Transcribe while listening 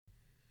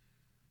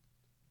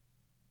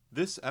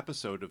This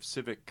episode of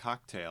Civic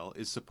Cocktail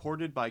is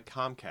supported by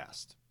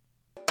Comcast.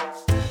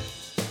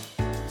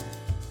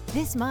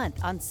 This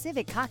month on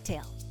Civic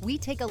Cocktail, we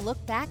take a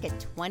look back at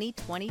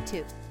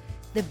 2022.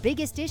 The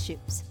biggest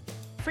issues.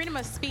 Freedom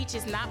of speech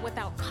is not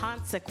without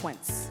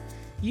consequence.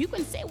 You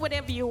can say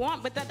whatever you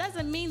want, but that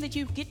doesn't mean that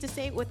you get to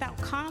say it without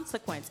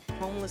consequence.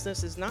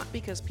 Homelessness is not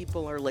because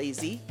people are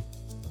lazy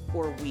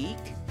or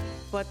weak,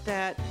 but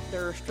that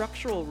there are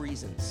structural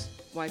reasons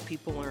why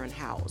people are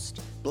unhoused.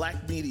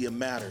 Black media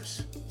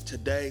matters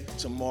today,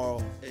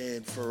 tomorrow,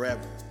 and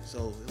forever.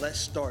 So let's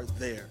start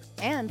there.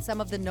 And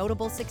some of the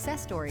notable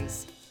success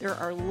stories. There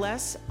are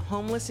less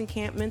homeless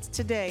encampments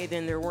today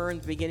than there were in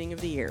the beginning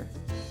of the year.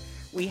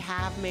 We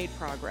have made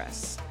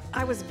progress.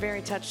 I was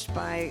very touched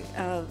by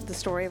the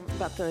story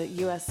about the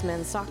U.S.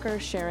 men's soccer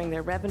sharing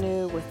their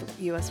revenue with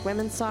U.S.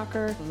 women's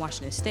soccer. In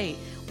Washington State,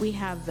 we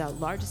have the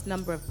largest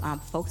number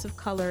of folks of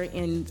color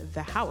in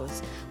the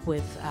House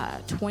with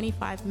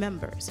 25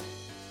 members.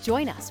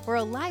 Join us for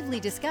a lively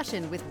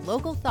discussion with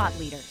local thought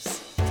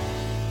leaders.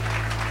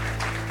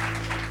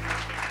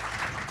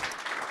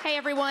 Hey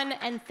everyone,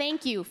 and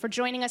thank you for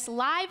joining us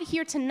live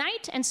here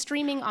tonight and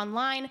streaming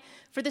online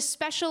for the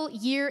special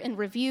Year in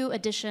Review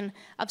edition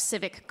of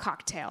Civic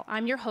Cocktail.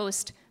 I'm your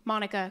host,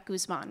 Monica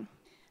Guzman.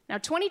 Now,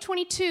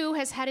 2022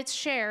 has had its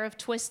share of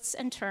twists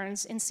and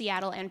turns in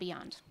Seattle and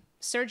beyond.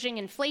 Surging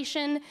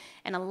inflation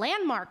and a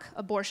landmark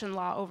abortion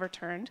law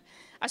overturned,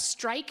 a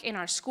strike in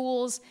our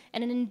schools,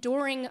 and an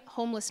enduring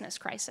homelessness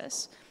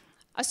crisis.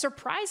 A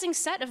surprising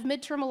set of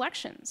midterm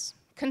elections.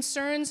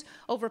 Concerns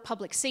over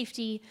public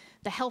safety,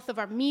 the health of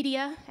our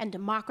media and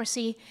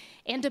democracy,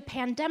 and a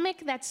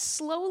pandemic that's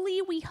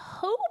slowly, we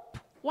hope,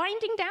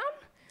 winding down.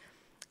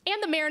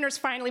 And the Mariners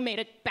finally made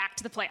it back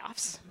to the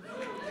playoffs.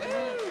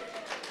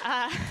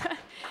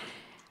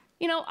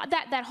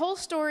 That whole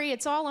story,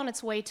 it's all on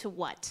its way to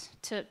what?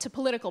 To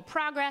political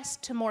progress,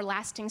 to more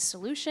lasting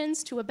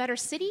solutions, to a better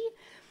city,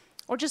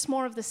 or just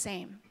more of the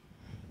same?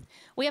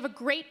 We have a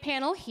great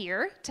panel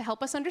here to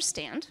help us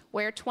understand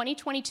where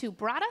 2022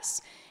 brought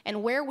us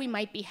and where we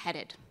might be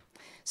headed.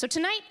 So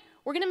tonight,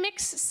 we're gonna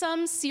mix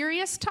some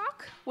serious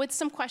talk with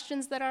some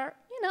questions that are,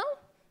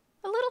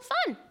 a little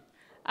fun.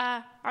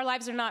 Our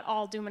lives are not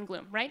all doom and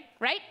gloom, right?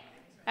 Right?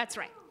 That's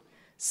right.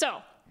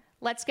 So,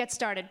 let's get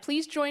started.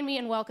 Please join me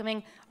in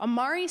welcoming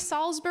Amari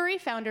Salisbury,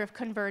 founder of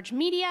Converge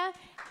Media,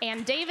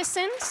 Ann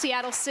Davison,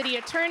 Seattle City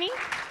Attorney,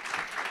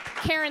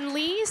 Karen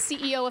Lee,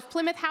 CEO of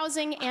Plymouth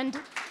Housing, and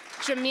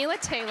Jamila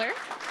Taylor,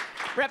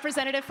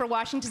 representative for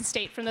Washington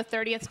State from the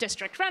 30th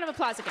District. Round of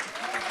applause again.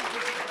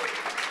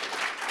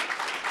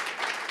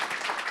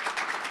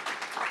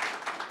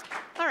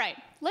 All right,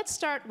 let's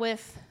start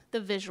with the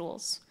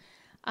visuals.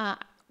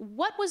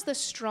 What was the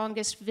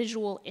strongest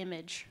visual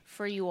image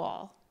for you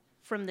all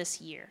from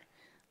this year?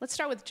 Let's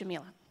start with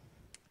Jamila.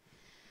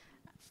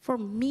 For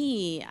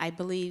me, I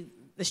believe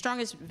the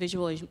strongest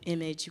visual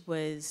image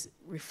was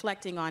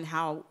reflecting on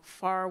how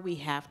far we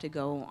have to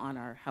go on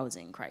our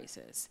housing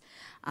crisis.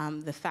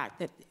 The fact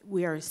that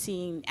we are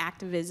seeing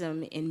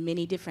activism in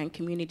many different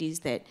communities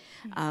that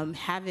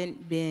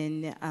haven't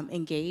been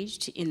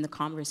engaged in the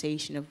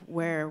conversation of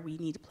where we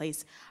need to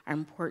place our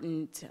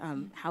important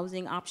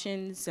housing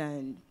options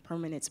and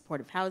permanent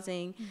supportive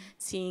housing,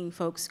 seeing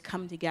folks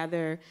come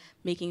together,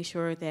 making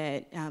sure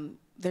that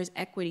there's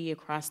equity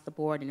across the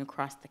board and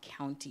across the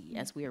county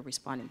as we are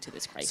responding to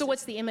this crisis. So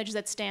what's the image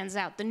that stands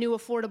out? The new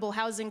affordable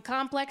housing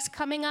complex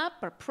coming up,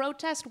 or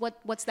protest?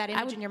 What's that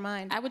image in your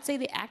mind? I would say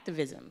the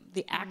activism.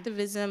 The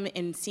activism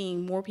in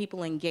seeing more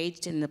people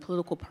engaged in the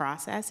political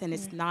process, and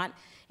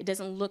it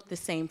doesn't look the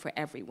same for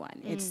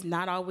everyone. It's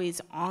not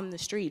always on the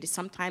street.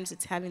 Sometimes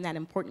it's having that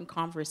important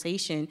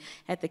conversation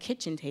at the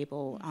kitchen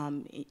table,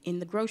 in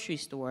the grocery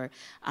store,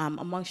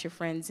 amongst your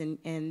friends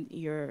and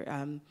your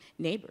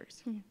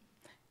neighbors.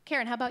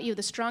 Karen, how about you?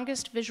 The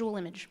strongest visual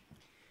image?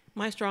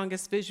 My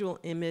strongest visual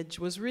image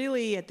was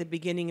really at the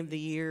beginning of the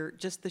year,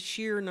 just the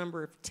sheer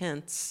number of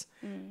tents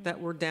that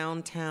were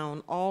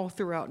downtown, all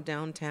throughout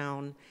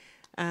downtown,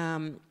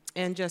 and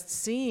just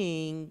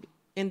seeing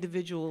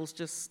individuals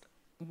just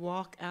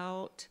walk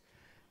out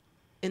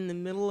in the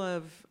middle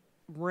of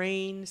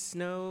rain,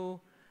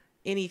 snow,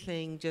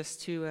 anything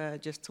just to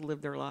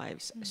live their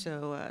lives.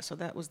 So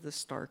that was the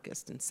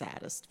starkest and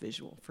saddest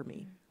visual for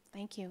me.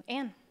 Thank you.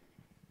 Ann?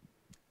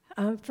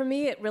 For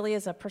me, it really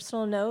is a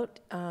personal note.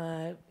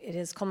 It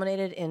has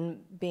culminated in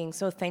being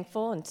so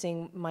thankful and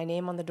seeing my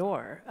name on the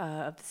door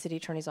of the city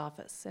attorney's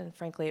office. And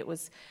frankly, it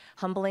was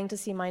humbling to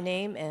see my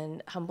name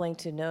and humbling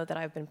to know that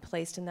I've been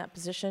placed in that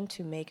position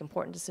to make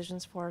important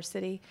decisions for our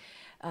city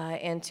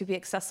and to be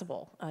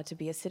accessible, to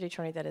be a city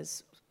attorney that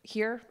is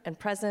here and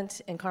present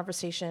in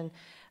conversation.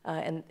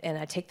 And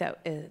I take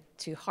that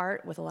to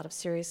heart with a lot of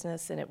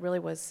seriousness. And it really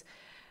was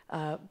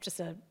just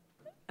a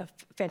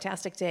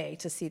fantastic day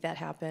to see that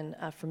happen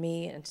for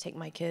me and to take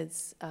my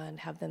kids and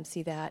have them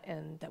see that,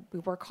 and that we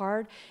work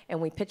hard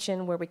and we pitch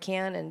in where we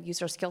can and use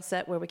our skill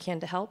set where we can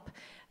to help,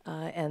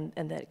 and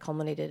that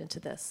culminated into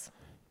this.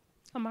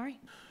 Amari?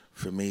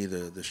 For me,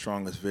 the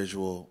strongest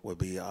visual would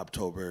be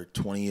October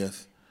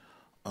 20th.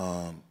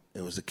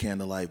 It was a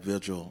candlelight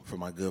vigil for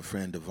my good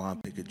friend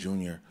Devon Pickett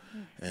Jr.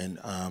 And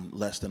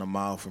less than a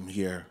mile from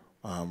here,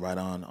 right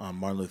on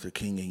Martin Luther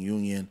King and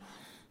Union.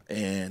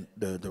 And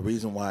the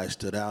reason why it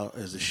stood out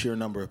is the sheer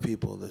number of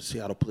people. The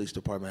Seattle Police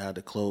Department had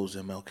to close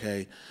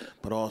MLK,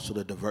 but also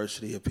the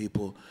diversity of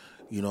people.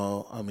 You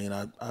know, I mean,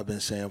 I've been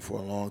saying for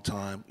a long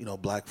time, you know,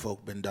 black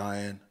folk been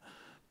dying,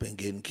 been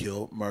getting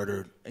killed,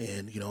 murdered,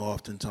 and, you know,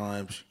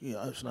 oftentimes, you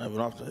know, it's not even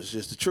often, it's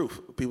just the truth.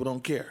 People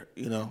don't care,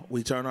 you know.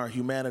 We turn our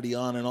humanity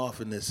on and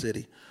off in this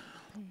city.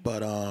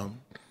 But,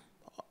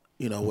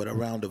 you know, with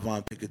around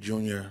Devon Pickett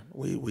Jr.,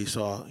 we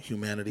saw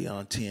humanity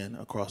on 10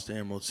 across the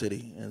Emerald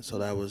City, and so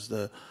that was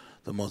the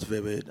most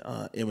vivid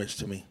image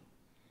to me.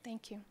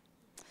 Thank you.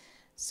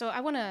 So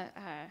I want to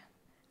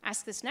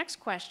ask this next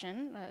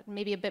question,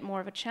 maybe a bit more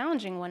of a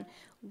challenging one.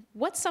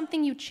 What's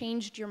something you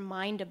changed your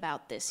mind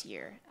about this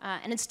year?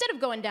 And instead of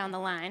going down the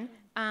line,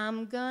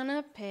 I'm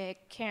gonna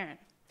pick Karen.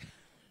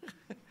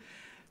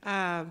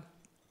 I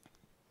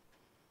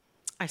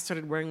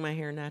started wearing my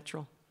hair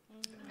natural.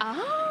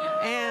 Oh,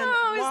 And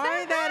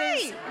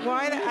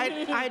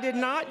I did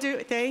not do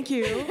it. Thank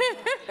you.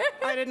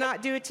 I did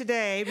not do it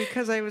today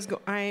because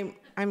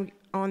I'm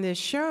on this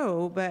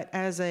show, but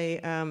as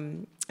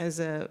a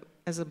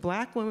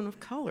black woman of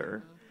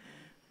color,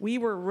 we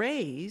were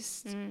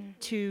raised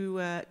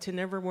to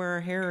never wear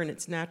our hair in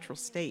its natural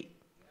state.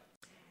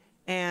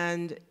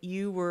 And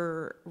you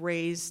were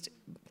raised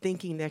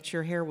thinking that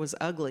your hair was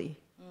ugly.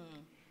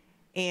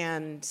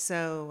 And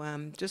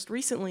so just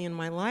recently in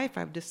my life,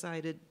 I've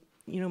decided,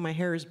 you know, my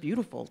hair is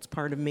beautiful. It's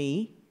part of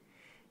me.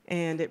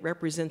 And it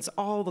represents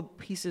all the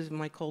pieces of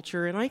my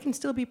culture. And I can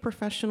still be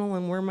professional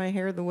and wear my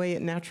hair the way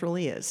it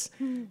naturally is.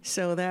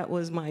 So that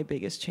was my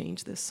biggest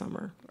change this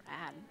summer.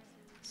 Rad.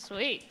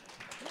 Sweet.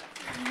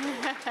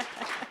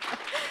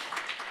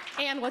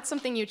 Anne, what's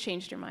something you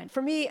changed your mind for?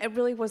 For me, it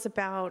really was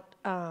about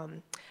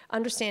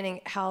understanding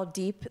how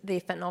deep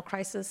the fentanyl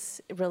crisis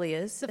really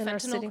is The in our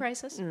fentanyl city.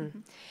 crisis?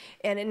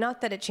 And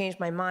not that it changed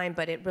my mind,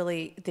 but it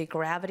really, the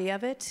gravity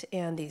of it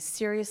and the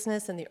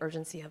seriousness and the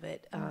urgency of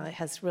it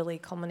has really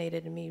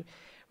culminated in me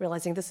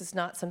realizing this is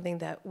not something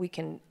that we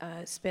can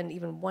spend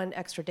even one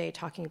extra day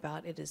talking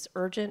about. It is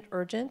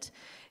urgent,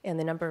 and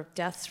the number of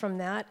deaths from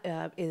that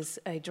is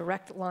a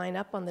direct line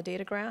up on the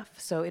data graph.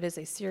 So it is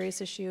a serious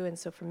issue, and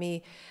so for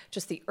me,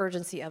 just the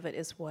urgency of it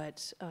is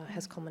what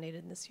has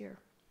culminated in this year.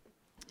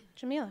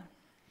 Jamila.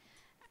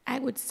 I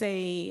would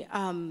say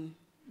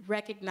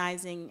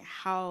recognizing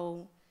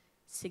how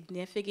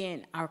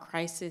significant our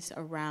crisis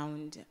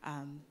around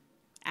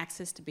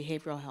access to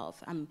behavioral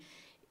health.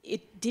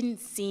 It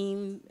didn't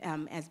seem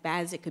as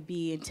bad as it could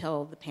be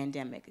until the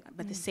pandemic,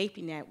 but the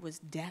safety net was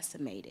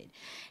decimated.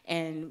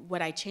 And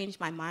what I changed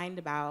my mind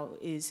about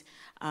is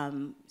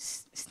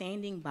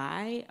standing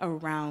by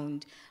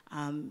around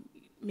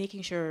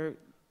making sure,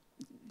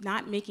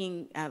 not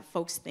making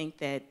folks think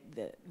that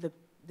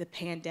the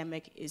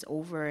pandemic is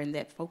over and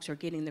that folks are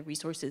getting the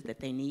resources that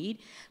they need,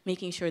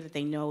 making sure that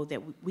they know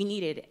that we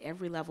need it at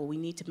every level. We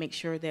need to make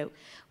sure that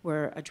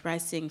we're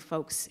addressing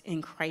folks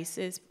in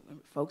crisis,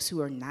 folks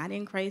who are not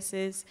in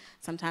crisis.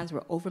 Sometimes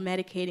we're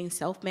over-medicating,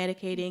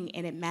 self-medicating,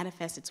 and it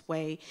manifests its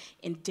way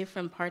in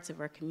different parts of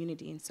our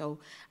community. And so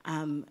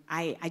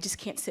I just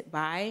can't sit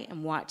by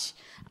and watch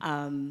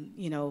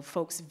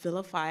folks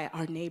vilify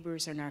our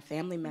neighbors and our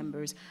family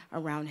members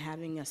around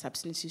having a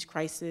substance use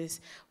crisis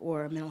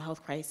or a mental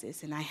health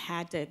crisis. And I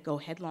had to go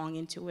headlong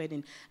into it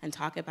and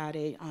talk about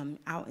it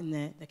out in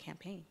the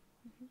campaign.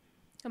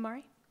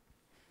 Amari?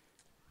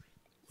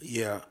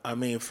 Yeah, I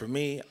mean, for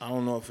me, I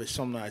don't know if it's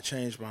something I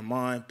changed my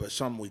mind, but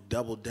something we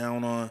doubled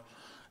down on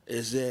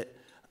is that,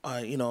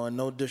 and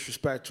no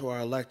disrespect to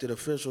our elected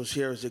officials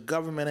here, is that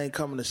government ain't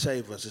coming to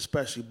save us,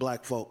 especially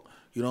black folk.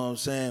 You know what I'm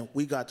saying?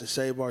 We got to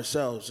save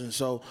ourselves. And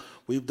so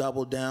we've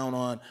doubled down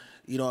on,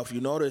 if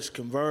you notice,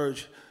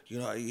 Converge,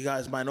 you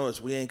guys might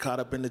notice we ain't caught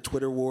up in the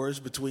Twitter wars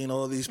between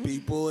all these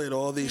people and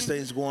all these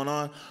things going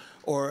on.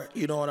 Or,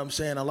 you know what I'm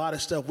saying? A lot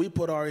of stuff, we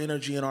put our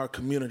energy in our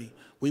community.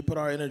 We put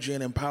our energy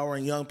in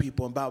empowering young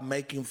people, about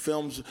making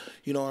films,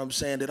 you know what I'm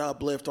saying, that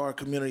uplift our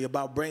community,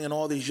 about bringing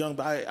all these young,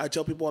 I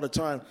tell people all the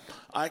time,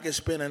 I could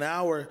spend an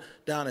hour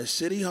down at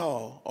City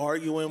Hall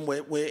arguing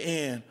with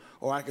Ann,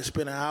 or I could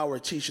spend an hour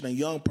teaching a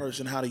young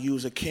person how to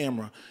use a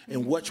camera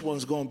and which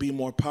one's going to be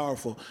more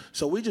powerful.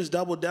 So we just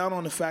doubled down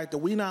on the fact that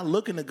we're not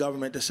looking to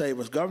government to save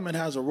us. Government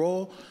has a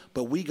role,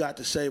 but we got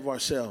to save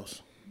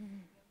ourselves.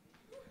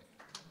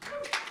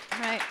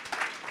 Right.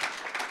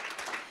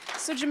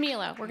 So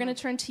Jamila, we're going to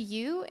turn to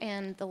you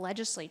and the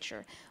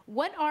legislature.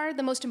 What are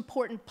the most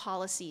important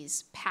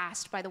policies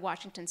passed by the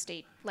Washington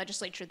State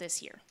Legislature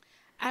this year?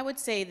 I would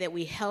say that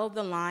we held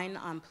the line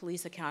on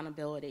police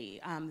accountability.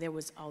 There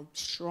was a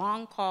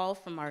strong call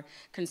from our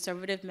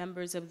conservative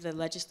members of the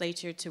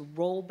legislature to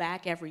roll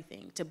back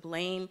everything, to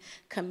blame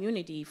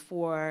community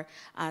for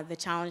the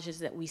challenges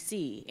that we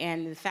see.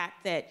 And the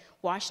fact that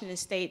Washington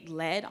State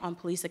led on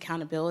police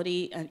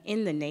accountability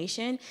in the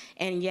nation,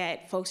 and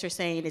yet folks are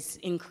saying it's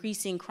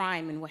increasing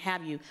crime and what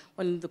have you,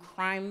 when the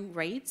crime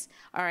rates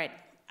are at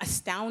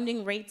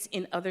astounding rates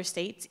in other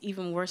states,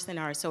 even worse than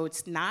ours. So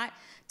it's not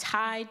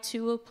tied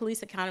to a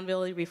police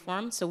accountability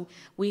reform. So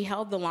we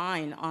held the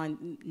line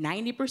on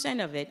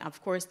 90% of it.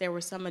 Of course, there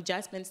were some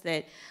adjustments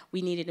that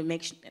we needed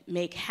to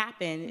make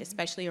happen,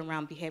 especially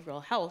around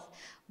behavioral health.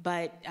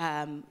 But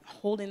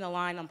holding the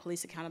line on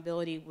police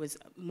accountability was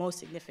most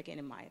significant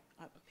in my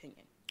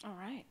opinion. All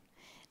right.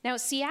 Now,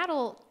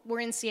 Seattle, we're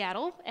in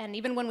Seattle, and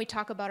even when we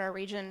talk about our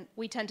region,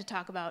 we tend to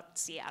talk about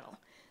Seattle.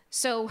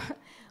 So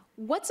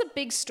what's a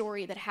big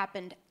story that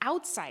happened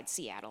outside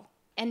Seattle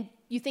and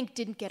you think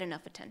didn't get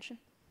enough attention?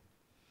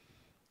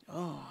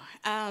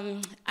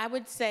 I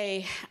would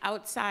say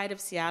outside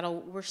of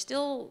Seattle,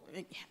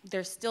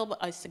 there's still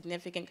a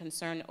significant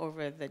concern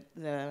over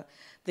the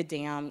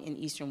dam in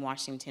eastern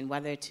Washington,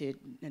 whether to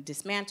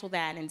dismantle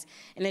that. And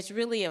it's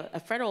really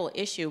a federal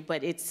issue,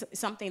 but it's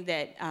something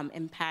that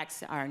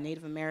impacts our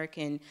Native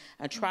American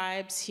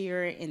tribes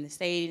here in the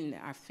state and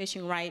our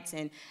fishing rights,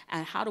 and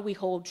how do we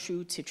hold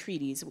true to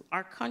treaties.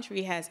 Our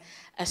country has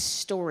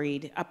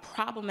a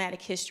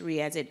problematic history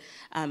as it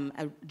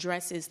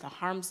addresses the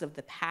harms of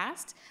the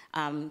past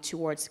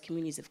towards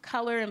communities of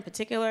color in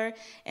particular.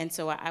 And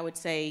so I would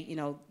say,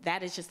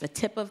 that is just the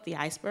tip of the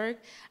iceberg.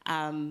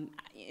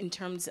 In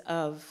terms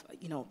of,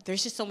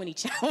 there's just so many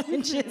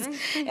challenges.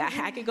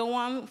 I could go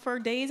on for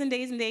days and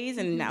days and days,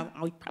 and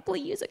I'll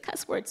probably use a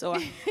cuss word, so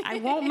I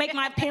won't make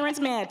my parents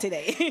mad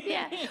today.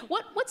 Yeah.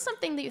 What's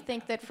something that you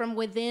think that from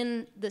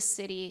within the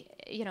city,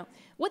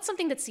 what's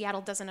something that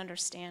Seattle doesn't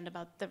understand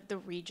about the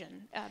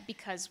region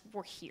because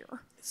we're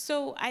here?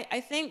 So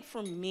I think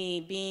for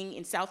me, being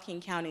in South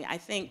King County, I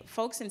think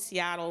folks in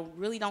Seattle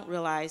really don't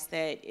realize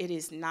that it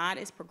is not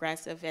as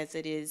progressive as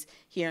it is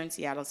here in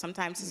Seattle.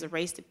 Sometimes it's a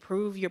race to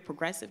prove your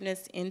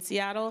progressiveness in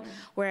Seattle,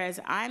 whereas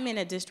I'm in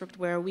a district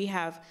where we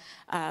have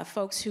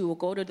folks who will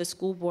go to the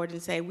school board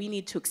and say, we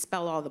need to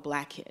expel all the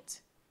black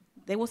kids.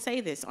 They will say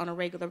this on a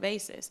regular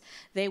basis.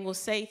 They will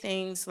say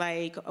things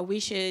like, we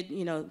should,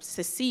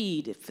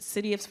 secede, the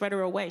city of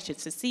Federal Way should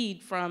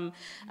secede from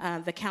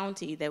the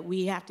county, that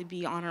we have to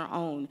be on our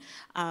own,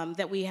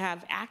 that we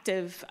have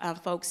active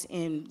folks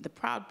in the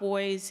Proud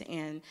Boys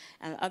and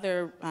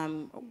other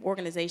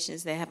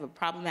organizations that have a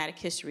problematic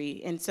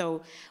history. And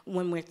so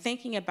when we're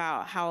thinking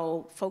about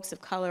how folks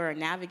of color are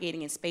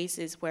navigating in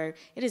spaces where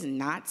it is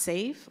not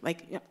safe,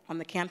 like on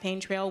the campaign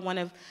trail, one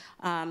of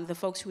the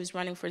folks who was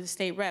running for the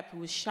state rep who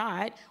was shot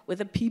with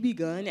a PB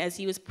gun as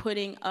he was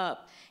putting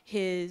up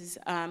his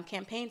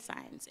campaign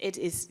signs. It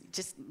is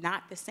just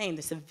not the same.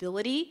 The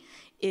civility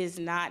is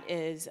not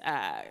as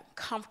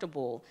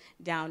comfortable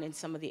down in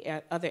some of the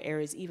other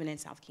areas, even in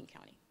South King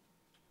County.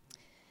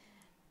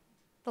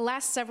 The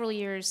last several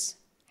years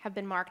have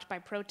been marked by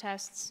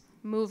protests,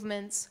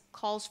 movements,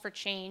 calls for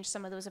change.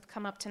 Some of those have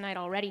come up tonight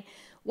already.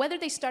 Whether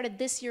they started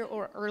this year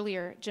or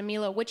earlier,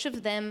 Jamila, which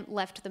of them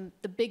left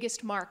the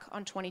biggest mark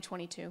on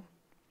 2022?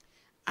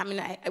 I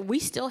mean, we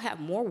still have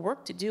more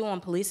work to do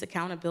on police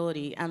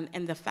accountability,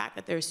 and the fact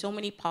that there are so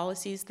many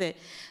policies that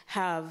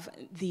have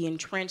the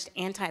entrenched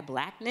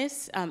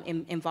anti-blackness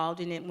involved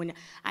in it. When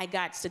I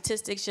got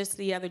statistics just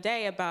the other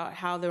day about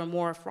how there are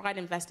more fraud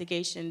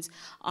investigations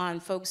on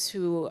folks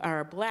who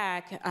are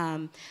black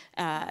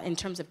in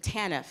terms of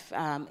TANF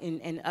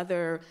and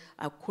other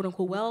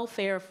quote-unquote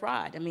welfare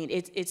fraud. I mean,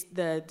 it's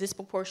the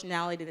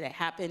disproportionality that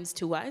happens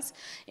to us,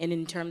 and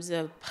in terms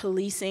of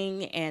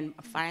policing and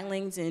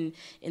filings in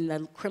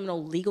the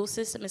criminal legal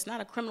system. It's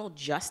not a criminal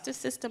justice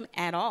system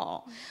at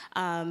all.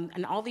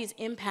 And all these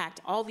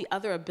impact all the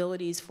other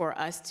abilities for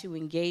us to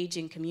engage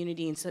in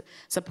community and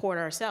support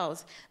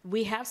ourselves.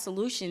 We have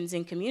solutions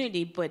in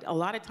community, but a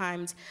lot of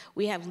times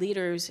we have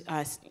leaders,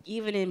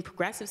 even in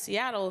progressive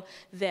Seattle,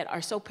 that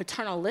are so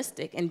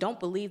paternalistic and don't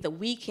believe that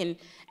we can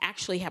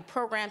actually have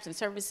programs and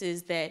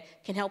services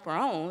that can help our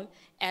own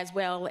as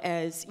well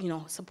as,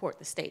 support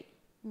the state.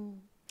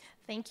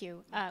 Thank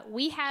you.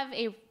 We have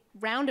a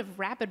round of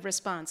rapid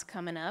response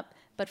coming up,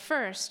 but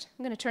first,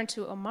 I'm going to turn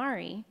to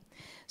Omari.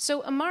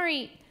 So,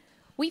 Omari,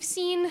 we've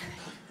seen,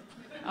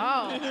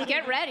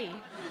 get ready.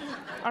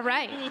 All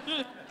right.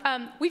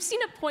 We've seen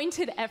a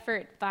pointed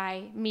effort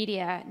by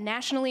media,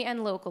 nationally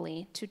and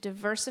locally, to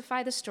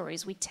diversify the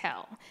stories we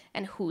tell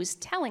and who's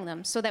telling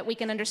them so that we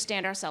can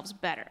understand ourselves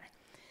better.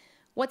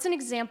 What's an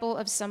example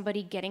of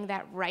somebody getting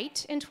that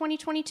right in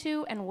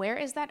 2022, and where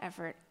is that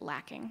effort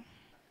lacking?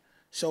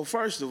 So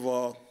first of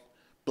all,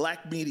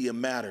 black media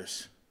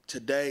matters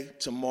today,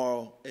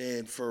 tomorrow,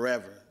 and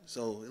forever.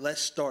 So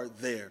let's start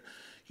there,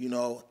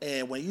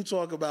 And when you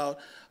talk about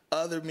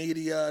other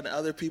media and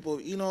other people,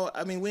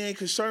 we ain't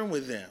concerned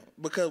with them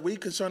because we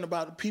concerned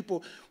about the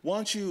people.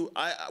 What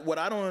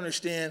I don't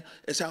understand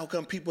is how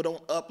come people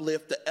don't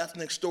uplift the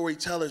ethnic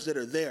storytellers that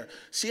are there.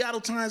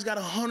 Seattle Times got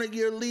a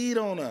 100-year lead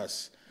on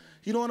us.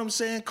 You know what I'm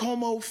saying?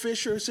 Como,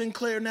 Fisher,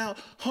 Sinclair, now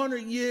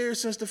 100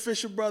 years since the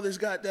Fisher brothers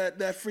got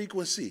that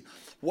frequency.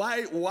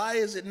 Why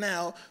is it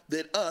now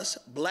that us,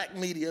 black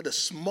media, the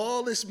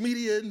smallest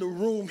media in the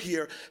room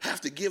here,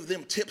 have to give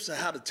them tips on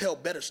how to tell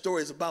better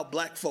stories about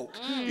black folks?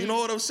 You know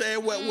what I'm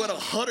saying? What a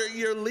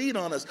 100-year lead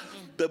on us.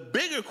 The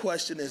bigger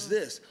question is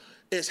this.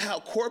 is how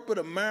corporate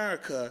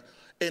America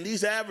and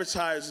these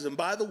advertisers, and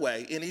by the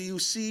way, any of you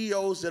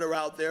CEOs that are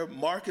out there,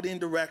 marketing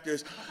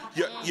directors,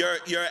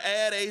 your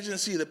ad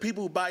agency, the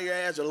people who buy your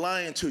ads are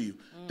lying to you.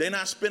 They're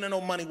not spending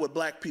no money with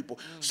black people.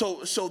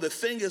 So the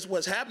thing is,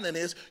 what's happening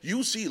is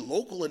you see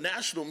local and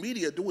national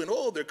media doing,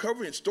 they're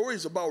covering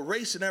stories about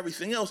race and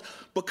everything else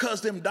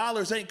because them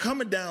dollars ain't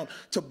coming down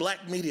to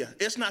black media.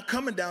 It's not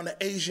coming down to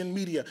Asian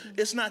media.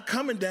 It's not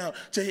coming down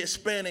to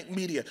Hispanic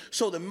media.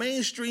 So the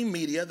mainstream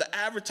media, the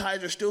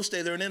advertisers still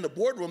stay there, and in the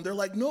boardroom, they're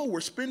like, no,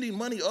 we're spending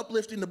money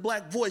uplifting the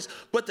black voice,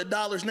 but the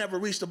dollars never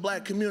reach the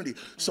black community.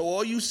 So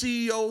all you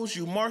CEOs,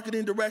 you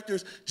marketing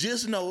directors,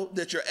 just know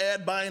that your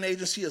ad buying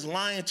agency is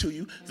lying to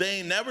you. They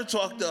ain't never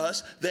talked to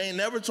us. They ain't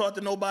never talked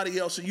to nobody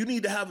else. So you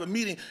need to have a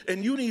meeting,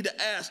 and you need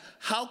to ask,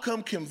 how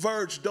come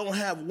Converge don't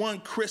have one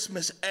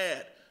Christmas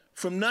ad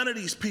from none of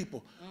these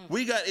people?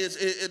 We got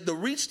the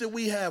reach that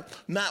we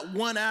have. Not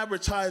one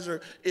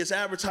advertiser is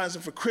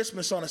advertising for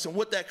Christmas on us. And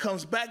what that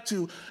comes back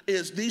to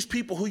is these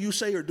people who you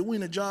say are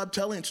doing a job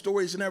telling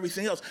stories and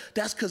everything else.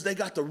 That's because they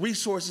got the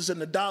resources and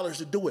the dollars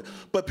to do it.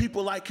 But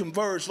people like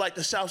Converge, like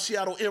the South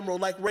Seattle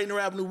Emerald, like Rainier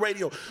Avenue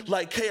Radio,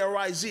 like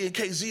KRIZ and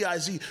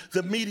KZIZ,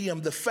 the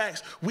Medium, the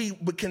Facts, we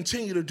would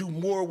continue to do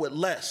more with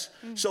less.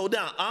 So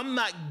now I'm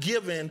not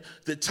giving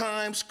the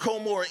Times,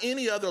 Como, or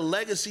any other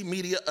legacy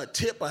media a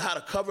tip of how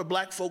to cover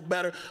black folk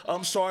better.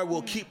 I'm sorry.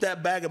 We'll keep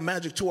that bag of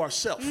magic to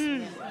ourselves.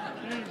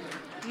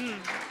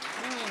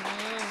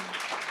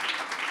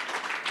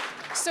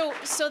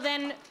 So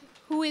then,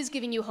 who is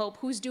giving you hope?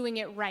 Who's doing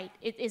it right?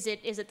 Is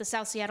it the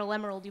South Seattle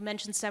Emerald? You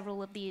mentioned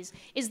several of these.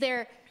 Is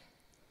there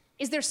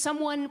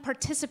someone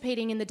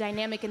participating in the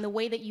dynamic in the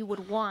way that you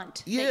would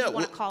want? Yeah, that you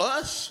with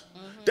us.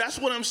 That's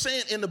what I'm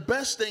saying. And the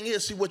best thing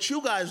is, see, what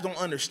you guys don't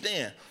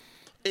understand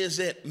is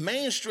that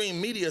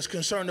mainstream media is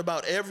concerned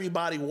about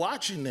everybody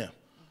watching them.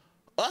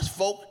 Us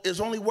folk is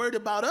only worried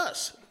about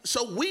us.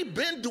 So we've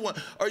been doing,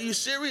 are you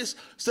serious?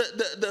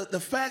 The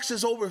Facts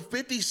is over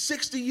 50,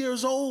 60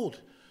 years old.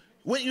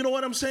 You know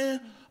what I'm saying?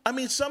 I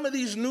mean, some of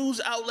these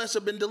news outlets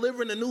have been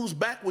delivering the news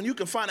back when you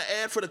can find an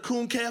ad for the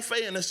Coon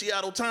Cafe in the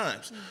Seattle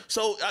Times.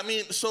 So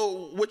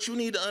what you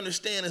need to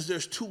understand is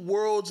there's two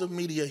worlds of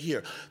media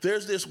here.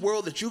 There's this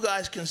world that you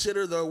guys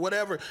consider the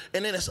whatever,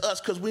 and then it's us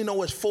because we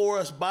know it's for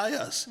us, by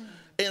us.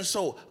 And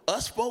so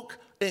us folk,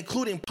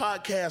 including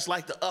podcasts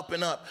like the Up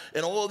and Up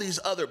and all these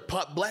other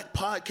black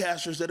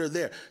podcasters that are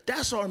there,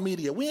 that's our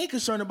media. We ain't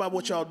concerned about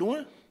what y'all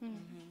doing.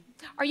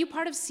 Are you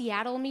part of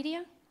Seattle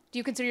media? Do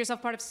you consider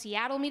yourself part of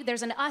Seattle media?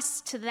 There's an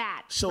us to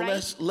that, so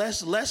right?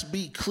 let's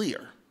be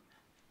clear,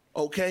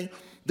 okay?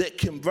 That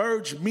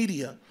Converge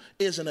Media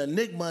is an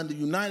enigma in the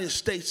United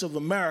States of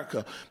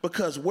America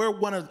because we're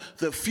one of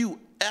the few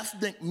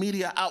ethnic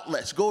media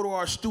outlets. Go to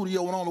our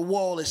studio and on the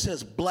wall it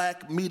says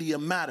Black Media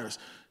Matters.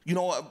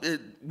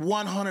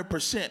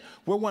 100%.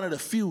 We're one of the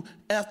few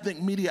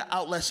ethnic media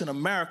outlets in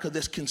America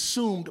that's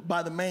consumed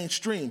by the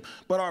mainstream.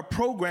 But our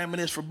programming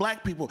is for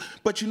black people.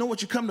 But you know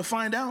what you come to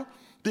find out?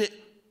 That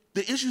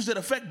the issues that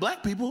affect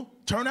black people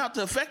turn out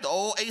to affect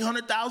all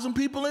 800,000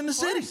 people in the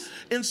city.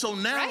 And so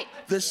now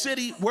the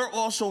city, we're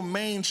also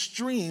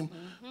mainstream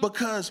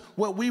because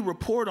what we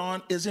report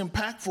on is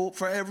impactful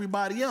for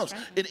everybody else.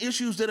 And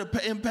issues that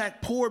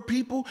impact poor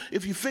people,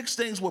 if you fix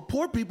things with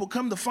poor people,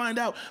 come to find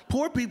out,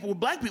 poor people,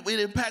 black people, it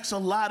impacts a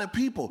lot of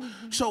people.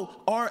 So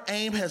our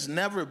aim has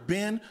never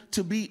been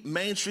to be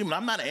mainstream. And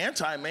I'm not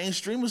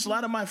anti-mainstream. There's a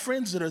lot of my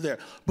friends that are there.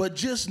 But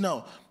just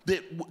know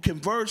that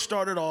Converge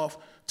started off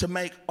to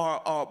make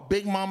our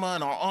big mama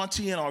and our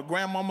auntie and our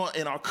grandmama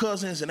and our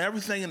cousins and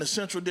everything in the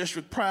Central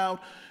District proud.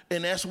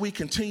 And as we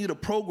continue to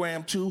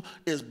program to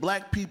is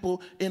black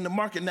people in the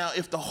market. Now,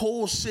 if the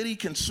whole city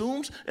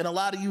consumes, and a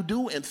lot of you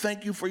do, and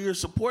thank you for your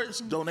support. It's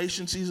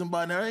donation season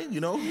by now,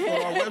 on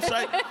our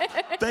website.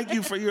 Thank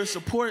you for your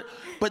support.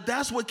 But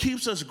that's what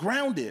keeps us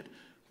grounded.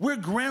 We're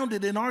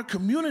grounded in our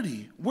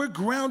community. We're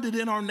grounded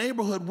in our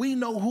neighborhood. We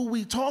know who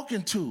we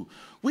talking to.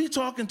 We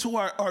talking to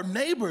our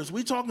neighbors.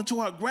 We talking to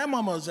our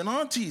grandmamas and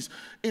aunties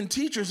and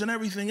teachers and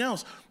everything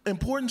else.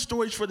 Important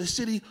stories for the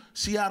city,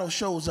 Seattle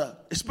shows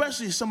up,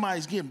 especially if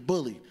somebody's getting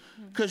bullied.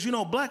 Because,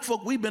 black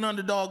folk, we've been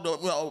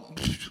underdog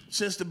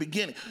since the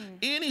beginning.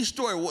 Any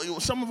story,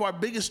 some of our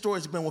biggest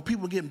stories have been when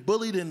people getting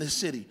bullied in the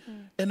city,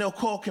 and they'll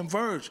call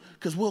Converge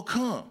because we'll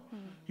come.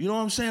 You know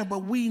what I'm saying? But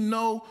we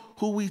know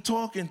who we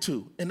talking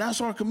to, and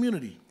that's our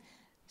community.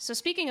 So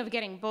speaking of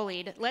getting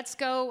bullied, let's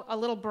go a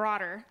little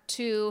broader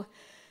to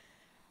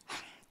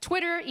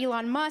Twitter,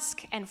 Elon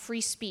Musk, and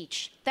free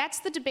speech. That's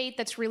the debate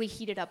that's really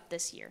heated up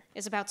this year,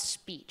 is about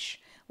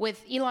speech,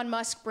 with Elon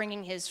Musk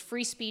bringing his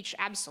free speech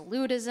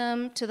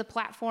absolutism to the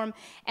platform.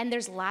 And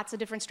there's lots of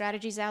different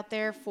strategies out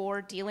there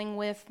for dealing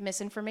with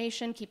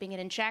misinformation, keeping it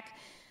in check.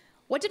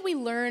 What did we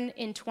learn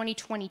in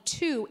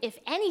 2022, if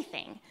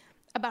anything,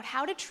 about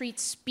how to treat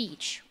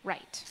speech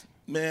right?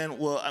 Man,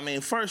 well,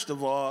 first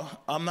of all,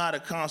 I'm not a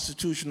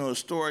constitutional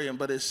historian,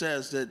 but it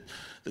says that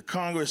the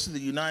Congress of the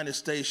United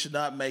States should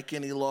not make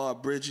any law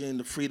abridging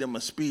the freedom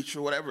of speech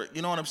or whatever.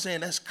 You know what I'm saying?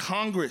 That's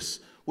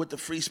Congress. with the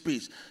free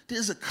speech.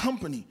 There's a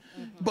company,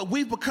 but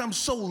we've become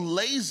so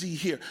lazy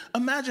here.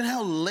 Imagine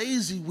how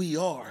lazy we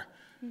are.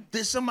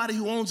 There's somebody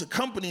who owns a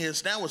company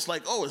and now it's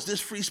like, oh, is this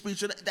free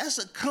speech? That's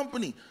a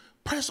company.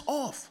 Press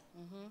off.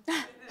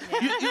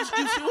 You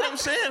see what I'm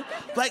saying?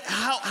 Like,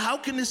 how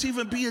can this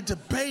even be a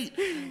debate?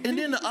 And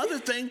then the other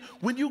thing,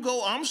 when you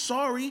go, I'm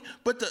sorry,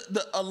 but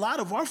a lot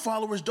of our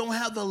followers don't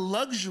have the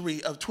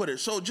luxury of Twitter.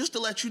 So just to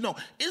let you know,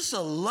 it's a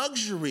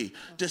luxury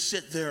to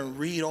sit there and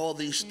read all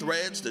these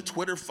threads, the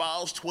Twitter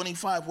files,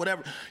 25,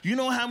 whatever. You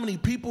know how many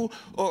people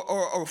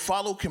or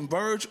follow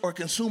Converge or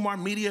consume our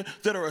media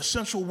that are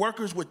essential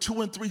workers with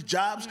 2 and 3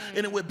 jobs,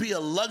 and it would be a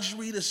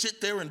luxury to sit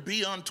there and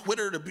be on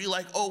Twitter to be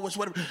like, oh, what's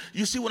whatever.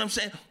 You see what I'm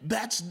saying?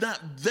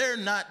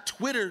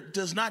 Twitter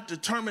does not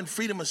determine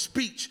freedom of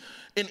speech.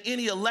 And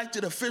any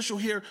elected official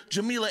here,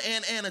 Jamila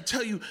and Anna,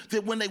 tell you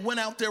that when they went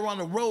out there on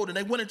the road and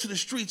they went into the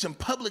streets and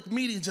public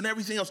meetings and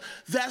everything else,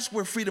 that's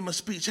where freedom of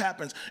speech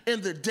happens.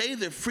 And the day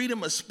that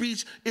freedom of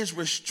speech is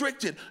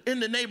restricted in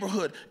the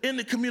neighborhood, in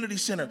the community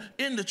center,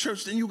 in the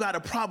church, then you got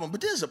a problem. But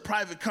this is a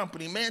private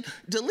company, man.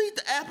 Delete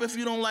the app if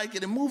you don't like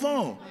it and move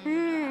on.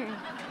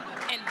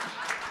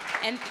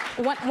 And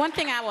one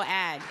thing I will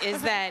add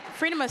is that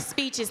freedom of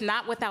speech is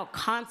not without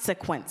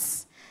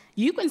consequence.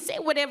 You can say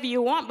whatever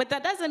you want, but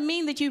that doesn't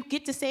mean that you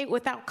get to say it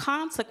without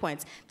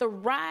consequence. The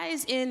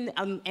rise in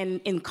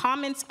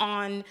comments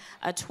on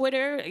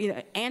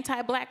Twitter,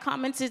 anti-black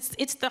comments,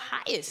 it's the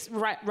highest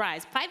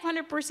rise,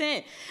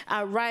 500%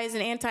 rise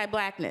in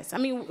anti-blackness. I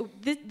mean,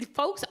 the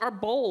folks are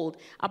bold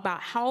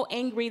about how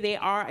angry they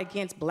are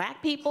against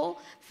black people.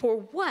 For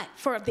what?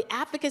 For the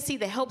advocacy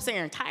that helps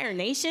their entire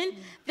nation?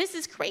 This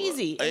is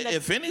crazy. Well,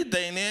 if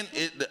anything, then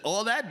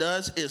all that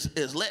does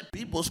is let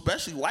people,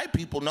 especially white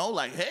people, know,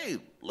 like, hey,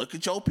 look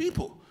at your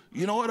people.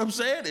 You know what I'm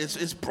saying?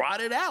 It's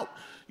brought it out.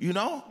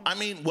 I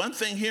mean, one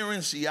thing here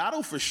in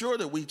Seattle for sure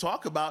that we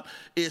talk about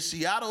is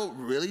Seattle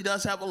really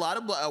does have a lot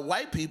of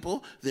white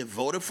people that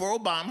voted for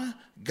Obama,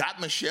 got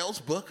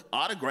Michelle's book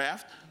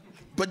autographed,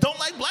 but don't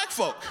like black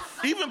folk.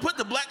 Even put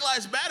the Black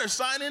Lives Matter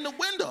sign in the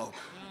window.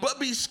 But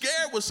be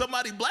scared when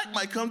somebody black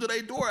might come to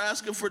their door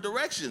asking for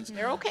directions.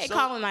 They're okay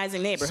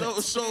colonizing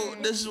neighborhoods. So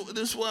this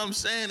is what I'm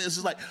saying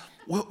is like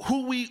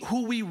who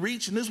we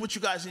reach, and this is what you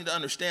guys need to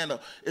understand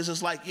though, is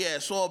it's like, yeah,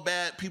 it's all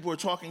bad, people are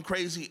talking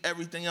crazy,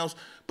 everything else.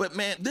 But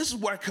man, this is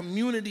where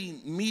community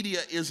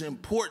media is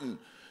important.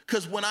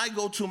 Because when I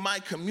go to my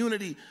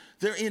community,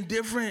 they're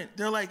indifferent.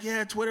 They're like,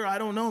 yeah, Twitter, I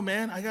don't know,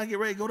 man. I got to get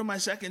ready to go to my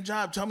second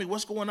job. Tell me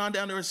what's going on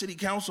down there at City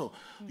Council.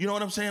 You know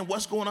what I'm saying?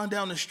 What's going on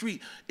down the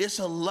street? It's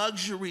a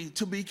luxury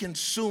to be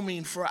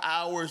consuming for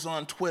hours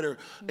on Twitter.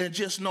 And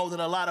just know that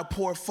a lot of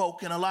poor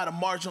folk and a lot of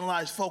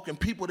marginalized folk and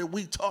people that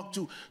we talk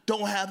to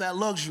don't have that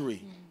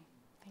luxury.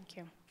 Thank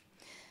you.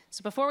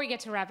 So before we get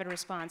to rapid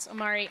response,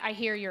 Omari, I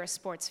hear you're a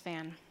sports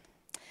fan.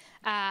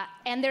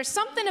 And there's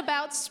something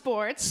about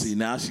sports. See,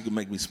 now she can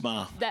make me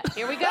smile.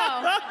 Here we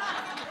go.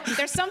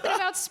 There's something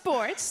about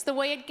sports, the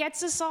way it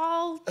gets us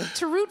all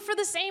to root for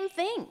the same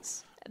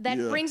things, that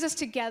brings us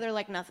together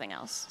like nothing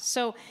else.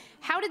 So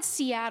how did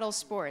Seattle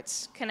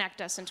sports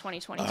connect us in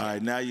 2022? All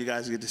right, now you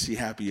guys get to see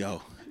Happy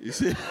O. You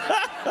see?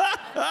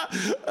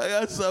 I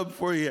got something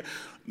for you.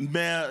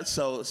 Man,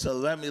 so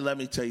let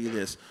me tell you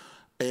this.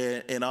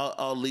 And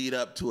I'll lead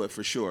up to it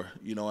for sure.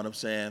 You know what I'm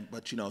saying?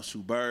 But,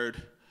 Sue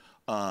Bird,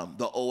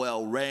 the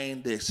OL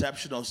Reign, the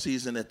exceptional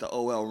season that the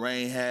OL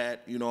Reign had,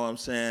 you know what I'm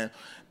saying,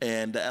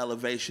 and the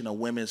elevation of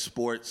women's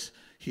sports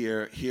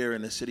here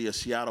in the city of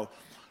Seattle.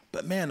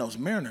 But man, those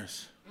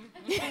Mariners.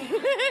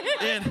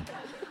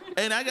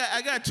 and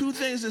I got two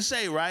things to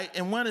say, right?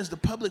 And one is the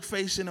public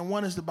facing and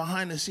one is the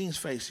behind the scenes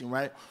facing,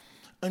 right?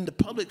 And the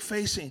public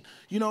facing,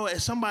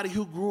 as somebody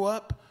who grew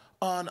up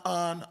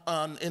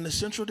in the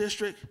Central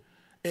District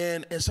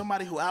and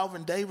somebody who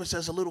Alvin Davis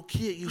as a little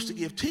kid used to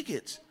give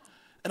tickets.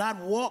 And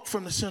I'd walk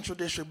from the Central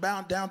District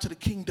bound down to the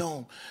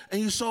Kingdome. And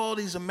you saw all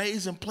these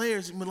amazing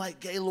players, like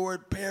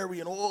Gaylord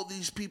Perry and all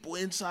these people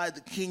inside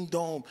the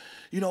Kingdome.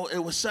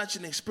 It was such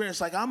an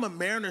experience. Like, I'm a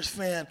Mariners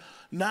fan,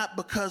 not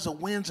because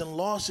of wins and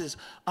losses.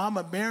 I'm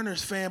a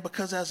Mariners fan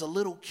because as a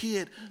little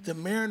kid, the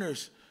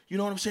Mariners, you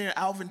know what I'm saying?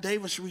 Alvin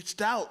Davis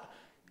reached out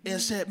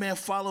and said, man,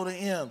 follow the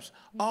M's.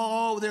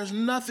 Oh, there's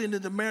nothing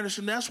that the Mariners,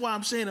 and that's why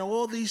I'm saying in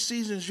all these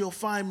seasons you'll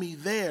find me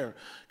there,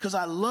 because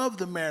I love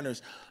the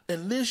Mariners.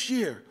 And this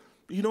year,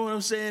 you know what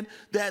I'm saying?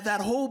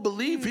 That whole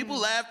belief, people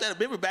laughed at it.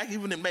 Remember back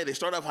even in May, they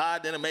start off high,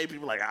 then in May,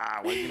 people like,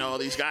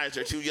 these guys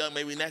are too young,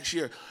 maybe next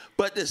year.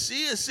 But to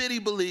see a city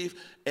believe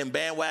and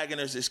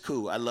bandwagoners is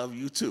cool. I love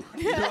you too.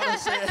 You know what I'm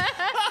saying?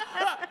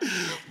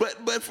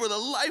 But for the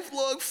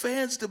lifelong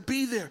fans to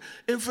be there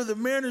and for the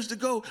Mariners to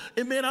go,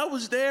 and man, I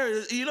was there.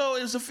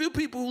 There's a few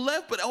people who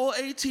left, but all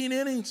 18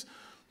 innings,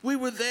 we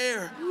were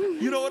there.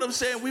 You know what I'm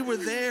saying? We were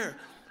there.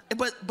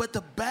 But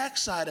the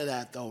backside of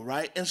that, though,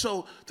 right? And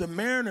so the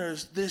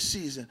Mariners this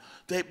season,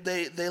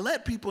 they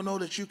let people know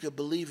that you could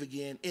believe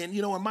again. And,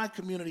 in my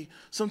community,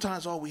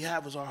 sometimes all we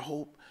have is our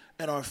hope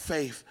and our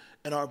faith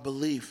and our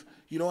belief.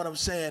 You know what I'm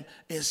saying?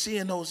 And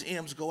seeing those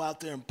M's go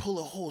out there and pull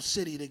a whole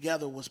city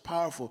together was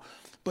powerful.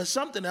 But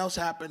something else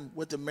happened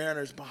with the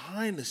Mariners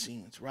behind the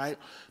scenes, right,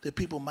 that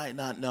people might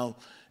not know,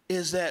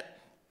 is that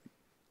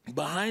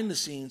behind the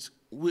scenes,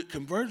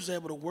 Converge was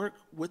able to work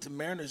with the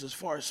Mariners as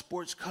far as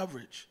sports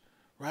coverage,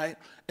 right?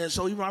 And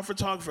so even our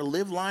photographer,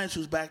 Liv Lyons,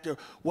 who's back there,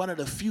 one of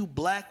the few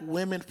black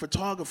women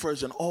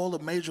photographers in all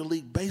of Major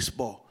League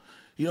Baseball,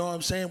 you know what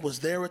I'm saying, was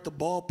there at the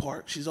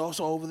ballpark. She's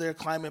also over there,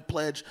 Climate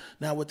Pledge,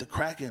 now with the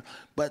Kraken.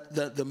 But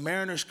the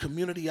Mariners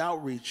community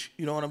outreach,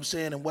 you know what I'm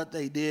saying, and what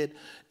they did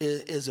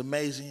is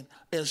amazing.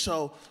 And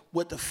so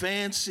what the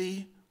fans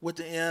see with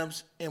the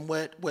M's and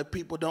what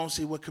people don't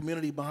see, what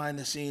community behind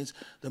the scenes,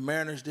 the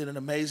Mariners did an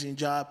amazing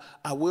job.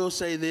 I will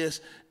say this,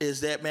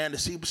 is that, man, to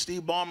see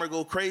Steve Ballmer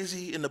go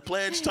crazy in the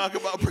pledge, talk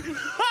about bring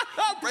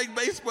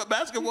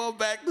basketball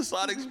back, the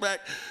Sonics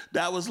back,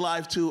 that was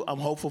live too. I'm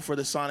hopeful for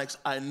the Sonics.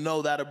 I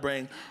know that'll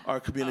bring our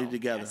community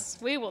together. Yes,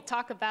 we will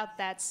talk about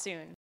that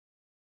soon.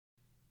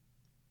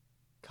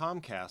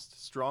 Comcast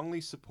strongly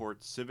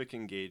supports civic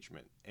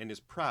engagement and is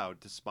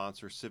proud to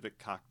sponsor Civic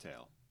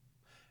Cocktail.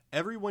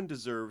 Everyone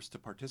deserves to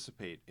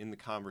participate in the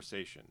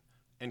conversation,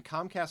 and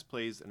Comcast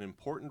plays an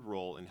important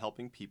role in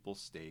helping people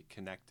stay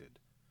connected.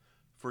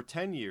 For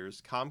 10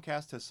 years,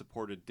 Comcast has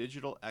supported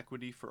digital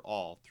equity for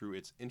all through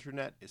its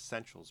Internet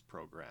Essentials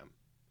program.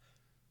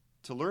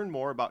 To learn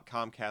more about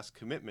Comcast's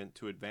commitment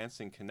to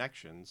advancing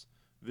connections,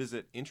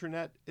 visit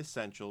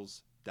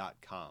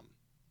internetessentials.com.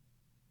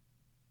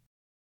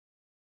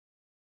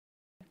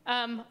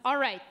 All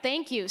right,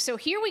 thank you. So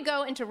here we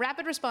go into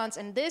rapid response,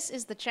 and this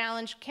is the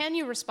challenge. Can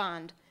you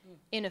respond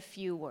in a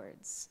few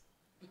words?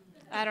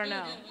 I don't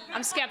know.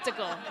 I'm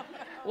skeptical.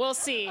 We'll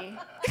see.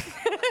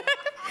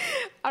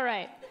 All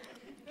right.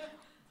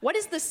 What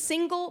is the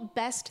single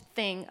best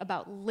thing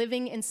about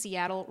living in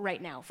Seattle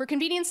right now? For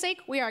convenience sake,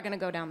 we are going to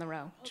go down the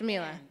row.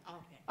 Jamila. Okay.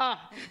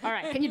 All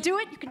right. Can you do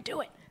it? You can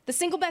do it. The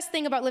single best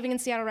thing about living in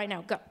Seattle right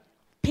now. Go.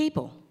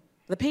 People.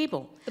 The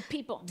people. The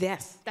people.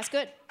 Yes. That's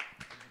good.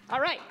 All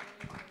right.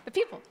 The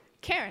people.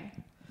 Karen.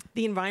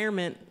 The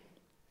environment,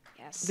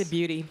 Yes. the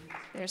beauty.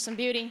 There's some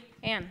beauty.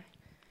 Anne.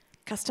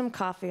 Custom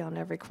coffee on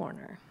every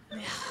corner.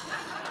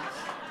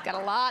 Got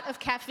a lot of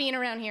caffeine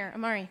around here.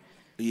 Amari.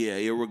 Yeah,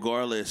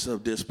 irregardless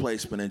of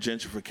displacement and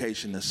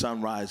gentrification, the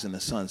sunrise and the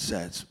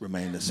sunsets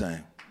remain the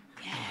same.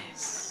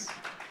 Yes.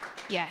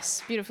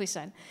 Yes, beautifully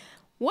said.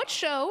 What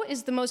show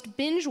is the most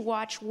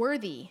binge-watch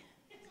worthy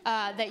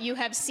that you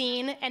have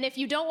seen? And if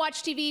you don't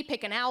watch TV,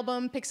 pick an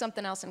album, pick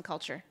something else in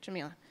culture.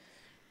 Jamila.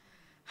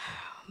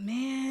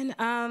 Man,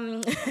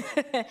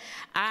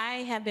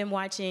 I have been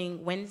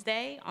watching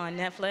Wednesday on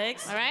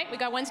Netflix. All right, we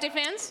got Wednesday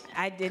fans?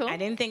 I Cool.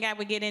 didn't think I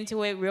would get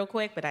into it real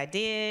quick, but I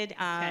did.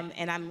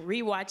 And I'm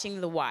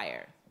rewatching The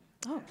Wire.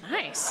 Oh,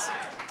 nice.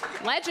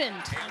 Legend.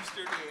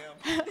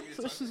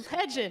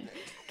 Legend.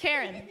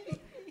 Karen.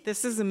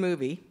 This is a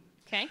movie,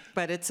 Okay.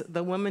 but it's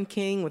The Woman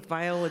King with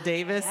Viola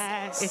Davis.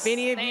 Yes, If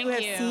any of thank you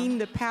have you. seen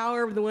the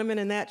power of the women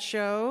in that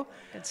show,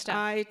 Good stuff.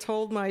 I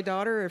told my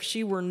daughter if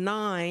she were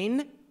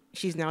 9,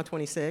 she's now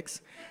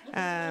 26,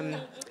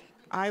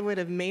 I would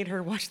have made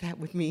her watch that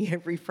with me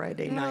every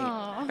Friday night.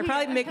 I'd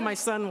probably make my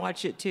son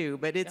watch it too,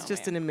 but it's Oh,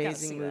 just man, an gotta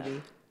amazing see that.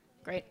 movie.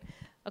 Great.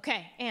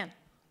 Okay, Anne.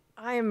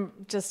 I am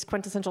just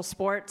quintessential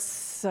sports,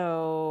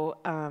 so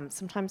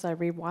sometimes I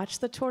rewatch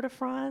the Tour de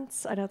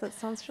France. I know that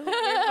sounds really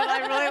weird, but I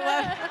really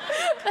love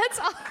That's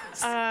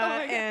awesome.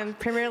 and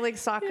Premier League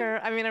soccer.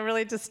 I mean, I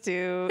really just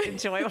do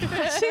enjoy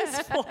watching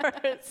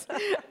sports.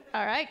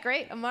 All right,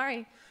 great.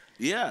 Amari.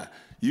 Yeah,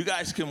 you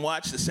guys can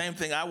watch the same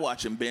thing I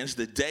watch and binge,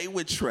 The Day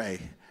with Trey,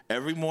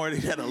 every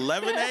morning at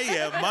 11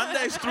 a.m.,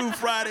 Mondays through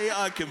Friday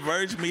on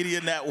Converge Media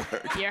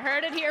Network. You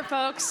heard it here,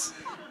 folks.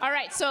 All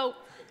right, so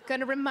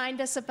gonna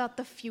remind us about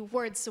the few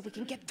words so we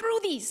can get through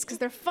these because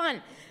they're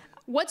fun.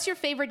 What's your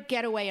favorite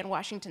getaway in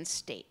Washington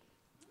State?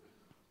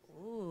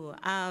 Ooh,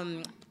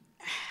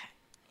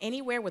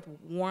 anywhere with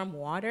warm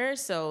water,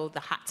 so the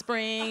hot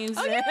springs.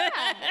 Oh, yeah.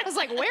 I was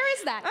like, where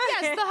is that?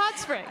 Yes, the hot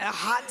spring. A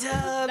hot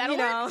tub, That'll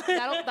you know. work.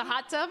 The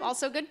hot tub,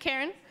 also good.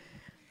 Karen?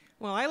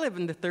 Well, I live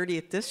in the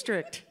 30th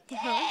district,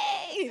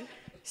 Hey!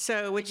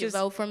 so which Did you is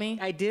vote for me?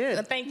 I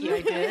did. Thank you.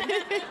 I did.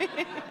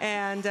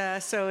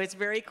 And so it's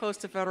very close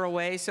to Federal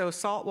Way. So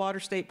Saltwater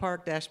State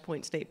Park, Dash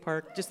Point State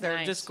Park, they're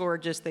Nice. just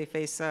gorgeous. They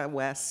face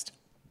west.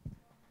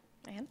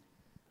 Anne?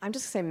 I'm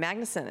just gonna say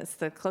Magnuson. It's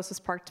the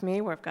closest park to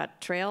me where I've got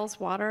trails,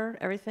 water,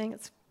 everything.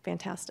 It's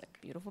fantastic.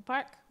 Beautiful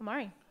park.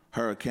 Amari?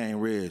 Hurricane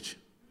Ridge.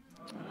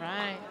 All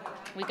right.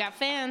 We got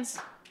fans.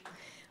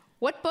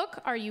 What book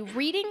are you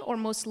reading or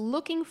most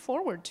looking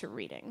forward to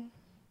reading?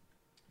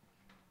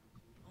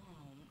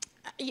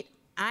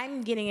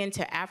 I'm getting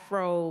into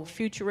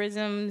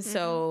Afrofuturism,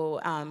 so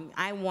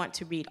I want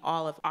to read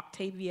all of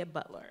Octavia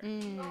Butler.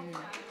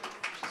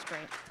 She's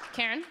great.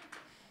 Karen?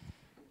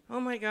 Oh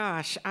my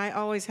gosh, I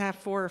always have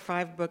 4 or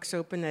 5 books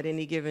open at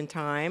any given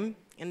time.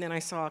 And then I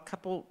saw a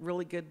couple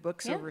really good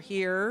books Yeah. over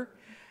here.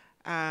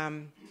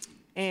 And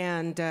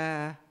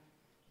then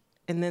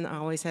I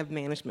always have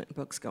management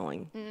books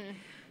going.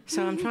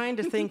 So I'm trying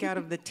to think out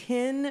of the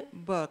 10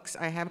 books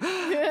I have.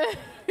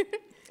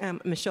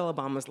 Michelle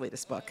Obama's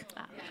latest book.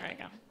 There you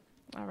go.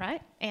 All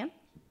right. Anne?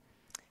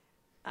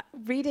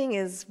 Reading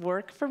is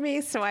work for me,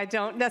 so I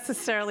don't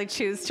necessarily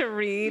choose to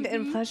read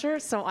in pleasure.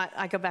 So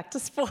I go back to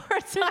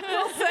sports, I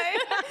will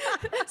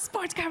say.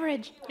 Sports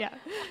coverage. Yeah.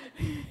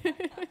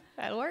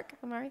 That'll work,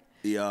 Amari.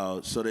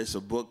 So there's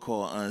a book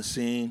called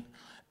Unseen,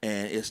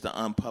 and it's the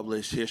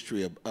unpublished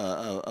history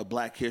of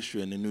Black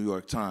history in the New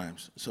York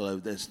Times. So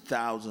there's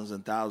thousands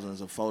and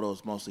thousands of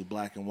photos, mostly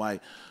black and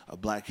white,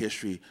 of Black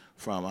history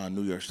from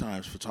New York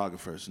Times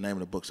photographers. The name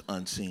of the book's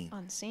Unseen.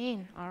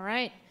 Unseen. All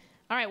right.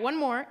 All right, one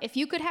more. If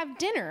you could have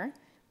dinner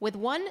with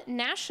one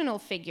national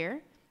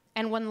figure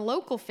and one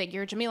local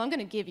figure, Jamil, I'm going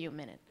to give you a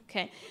minute,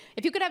 okay?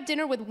 If you could have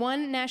dinner with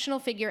one national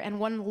figure and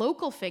one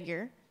local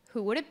figure,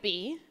 who would it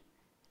be?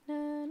 Na,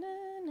 na,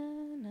 na,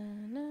 na,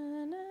 na,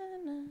 na, na,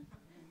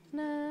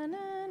 na, na,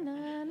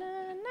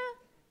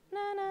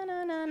 na, na,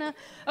 na, na, na.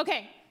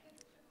 Okay.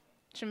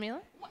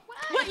 Jamila? What?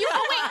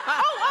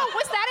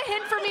 Was that a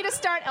hint for me to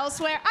start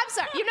elsewhere? I'm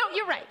sorry.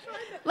 You're right.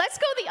 Let's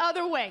go the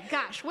other way.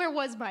 Gosh, where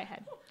was my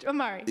head?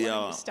 Amari, why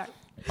don't you start?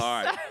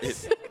 All right.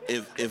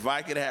 If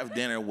I could have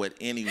dinner with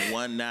any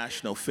one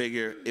national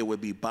figure, it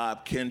would be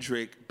Bob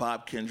Kendrick.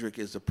 Bob Kendrick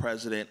is the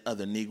president of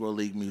the Negro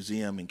League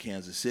Museum in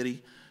Kansas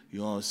City. You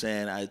know what I'm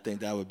saying? I think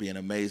that would be an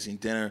amazing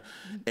dinner.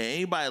 And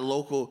anybody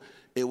local,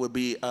 it would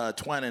be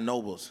Twyna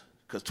Nobles.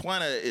 Because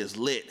Twyna is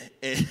lit.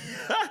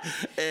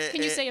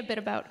 Can you say a bit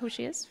about who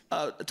she is?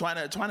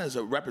 Twyna is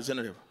a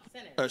representative.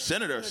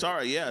 Senator,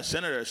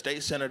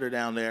 state senator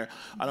down there.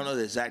 I don't know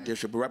the exact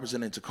district, but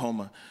representing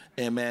Tacoma.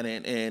 And man,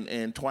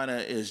 and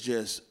Twyna is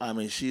just,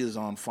 she is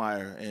on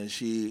fire. And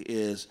she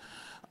is,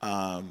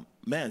 I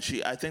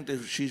think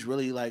that she's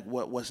really like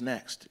what's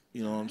next.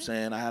 You know what I'm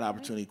saying? I had an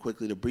opportunity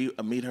quickly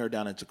to meet her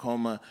down in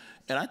Tacoma.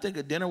 And I think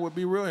a dinner would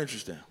be real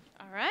interesting.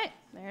 All right,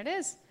 there it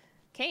is.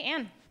 Okay,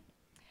 Ann.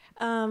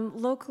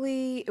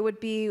 Locally, it would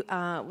be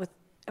with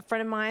a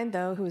friend of mine,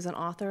 though, who is an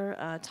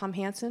author, Tom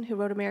Hansen, who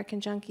wrote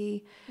American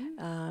Junkie.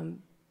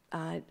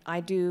 I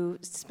do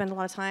spend a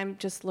lot of time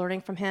just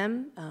learning from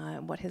him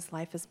what his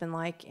life has been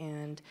like,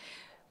 and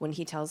when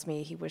he tells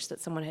me he wished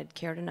that someone had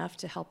cared enough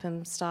to help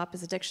him stop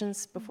his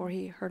addictions before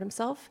he hurt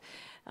himself,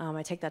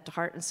 I take that to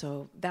heart, and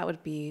so that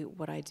would be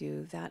what I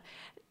do.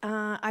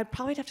 I'd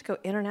probably have to go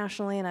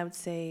internationally, and I would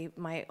say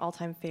my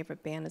all-time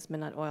favorite band is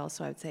Midnight Oil,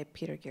 so I would say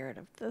Peter Garrett,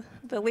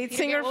 the lead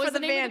singer for the band. What was the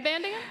name of the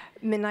band again?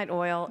 Midnight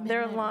Oil.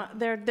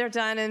 They're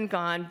done and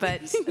gone,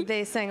 but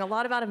they sang a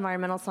lot about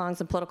environmental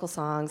songs and political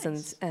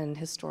songs and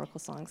historical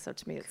songs. So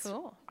to me, it's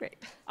cool. Great.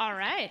 All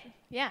right.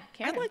 Yeah,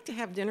 Karen. I'd like to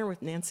have dinner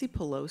with Nancy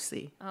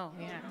Pelosi. Oh,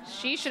 yeah.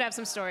 She should have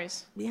some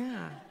stories.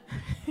 Yeah.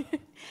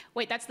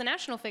 Wait, that's the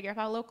national figure.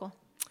 How local?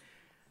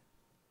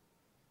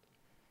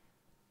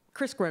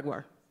 Chris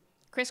Gregoire.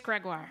 Chris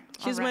Gregoire.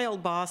 She's my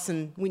old boss,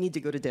 and we need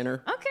to go to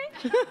dinner.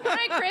 Okay. All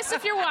right, Chris,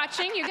 if you're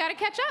watching, you got to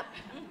catch up.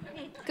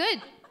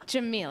 Good.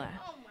 Jamila.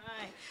 Oh,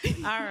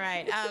 my. All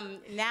right.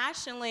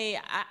 Nationally,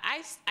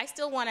 I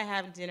still want to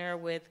have dinner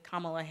with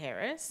Kamala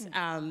Harris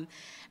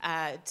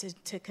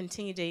to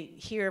continue to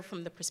hear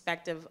from the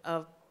perspective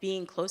of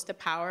being close to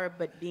power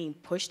but being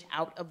pushed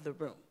out of the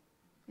room.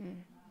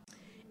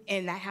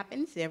 And that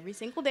happens every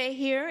single day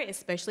here,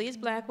 especially as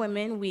Black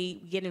women. We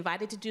get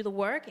invited to do the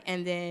work,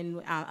 and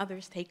then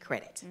others take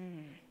credit.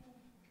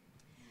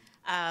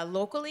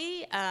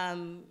 Locally,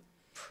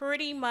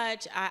 pretty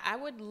much, I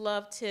would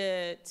love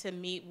to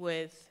meet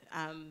with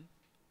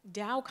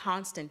Dow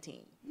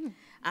Constantine.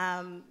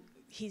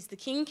 He's the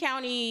King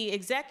County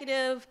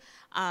executive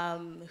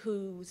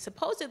who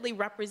supposedly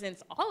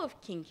represents all of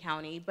King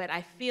County, but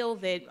I feel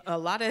that a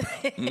lot of...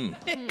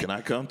 Can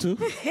I come too?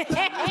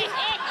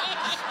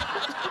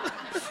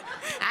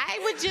 I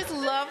would just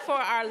love for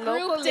our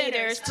local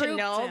leaders to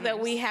know that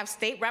we have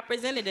state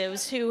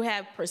representatives who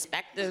have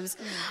perspectives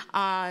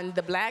on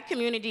the Black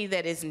community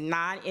that is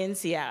not in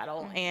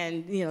Seattle.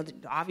 And,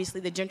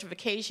 obviously the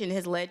gentrification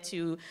has led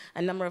to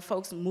a number of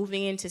folks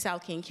moving into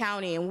South King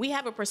County, and we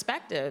have a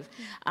perspective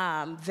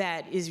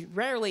that is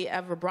rarely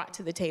ever brought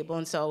to the table.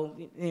 And so,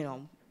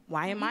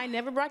 why am I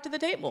never brought to the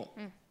table?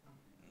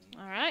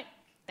 All right.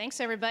 Thanks,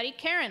 everybody.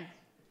 Karen,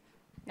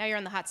 now you're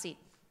on the hot seat.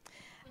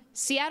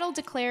 Seattle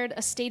declared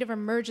a state of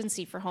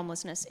emergency for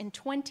homelessness in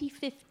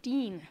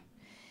 2015.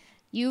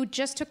 You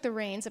just took the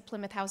reins at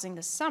Plymouth Housing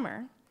this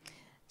summer.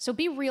 So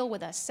be real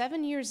with us.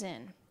 7 years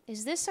in,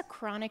 is this a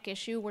chronic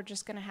issue we're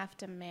just going to have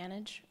to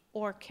manage?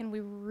 Or can we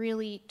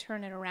really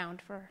turn it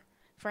around for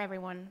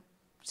everyone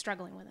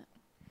struggling with it?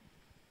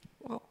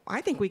 Well,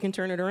 I think we can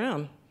turn it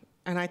around.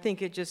 And I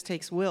think it just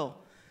takes will.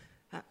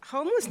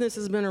 Homelessness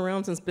has been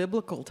around since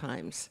biblical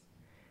times.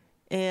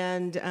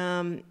 And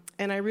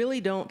I really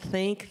don't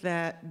think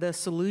that the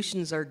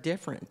solutions are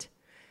different.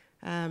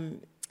 The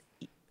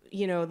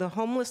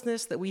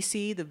homelessness that we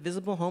see, the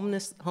visible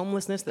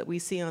homelessness that we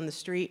see on the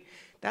street,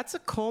 that's a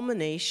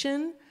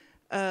culmination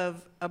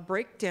of a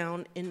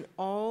breakdown in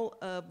all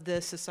of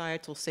the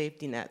societal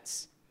safety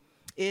nets.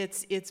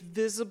 It's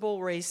visible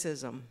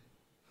racism.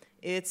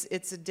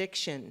 It's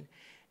addiction.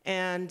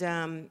 And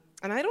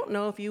I don't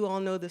know if you all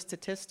know the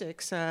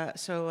statistics,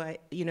 there's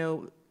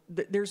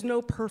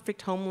no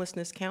perfect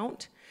homelessness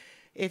count.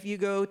 If you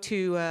go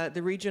to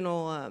the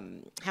regional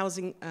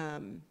housing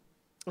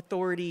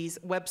authorities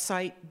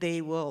website,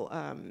 they will,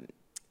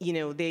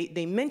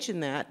 they mention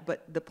that,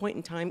 but the point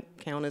in time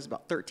count is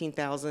about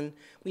 13,000.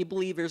 We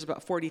believe there's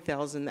about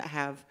 40,000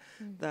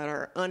 that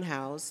are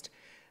unhoused.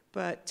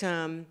 But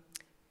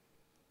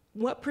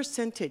what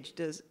percentage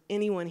does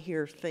anyone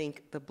here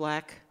think the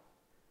Black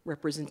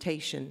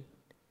representation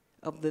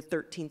of the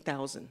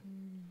 13,000?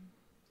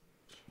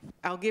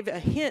 I'll give a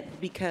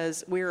hint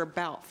because we're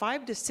about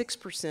 5 to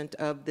 6%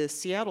 of the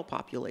Seattle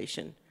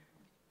population.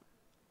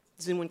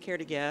 Does anyone care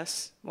to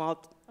guess?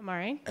 Well,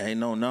 Amari? Ain't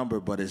no number,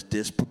 but it's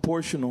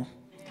disproportional.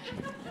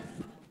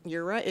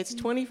 You're right. It's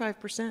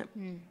 25%.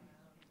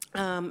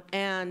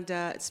 And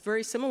it's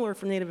very similar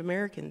for Native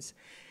Americans.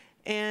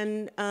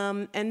 And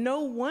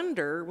no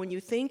wonder when you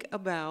think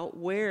about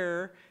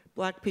where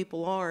Black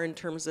people are in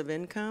terms of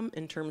income,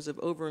 in terms of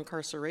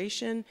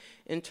over-incarceration,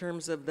 in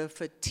terms of the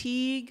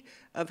fatigue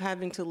of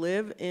having to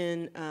live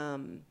in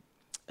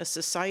a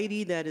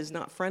society that is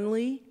not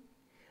friendly,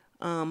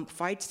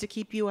 fights to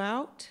keep you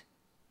out,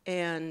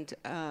 and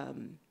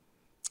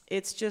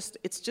it's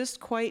just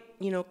quite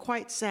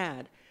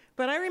sad.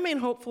 But I remain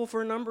hopeful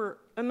for a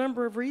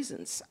number of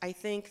reasons. I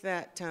think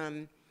that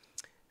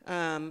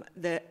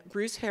that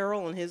Bruce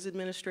Harrell and his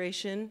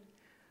administration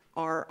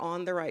are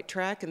on the right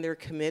track, and they're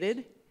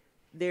committed.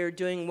 They're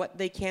doing what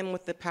they can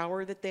with the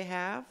power that they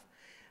have.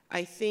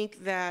 I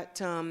think that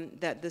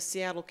that the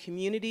Seattle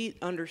community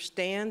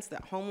understands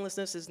that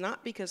homelessness is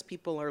not because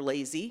people are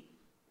lazy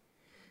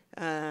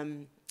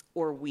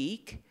or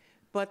weak,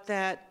 but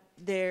that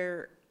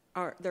there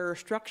are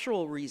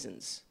structural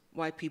reasons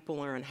why people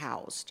are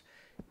unhoused.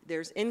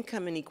 There's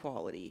income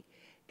inequality.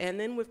 And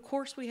then, of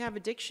course, we have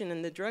addiction,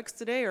 and the drugs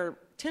today are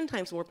 10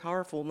 times more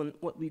powerful than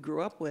what we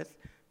grew up with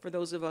for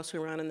those of us who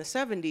were around in the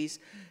 70s.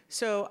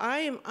 So I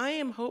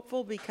am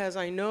hopeful because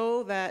I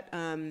know that,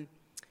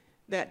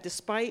 that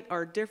despite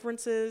our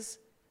differences,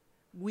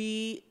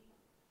 we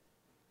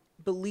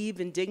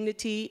believe in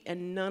dignity,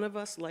 and none of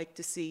us like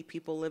to see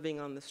people living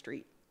on the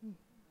street.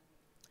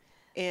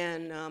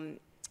 And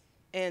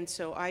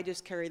so I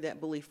just carry that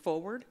belief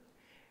forward.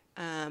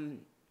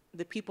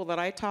 The people that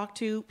I talk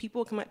to,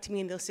 people come up to me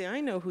and they'll say, I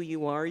know who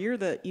you are. You're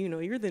the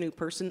new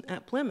person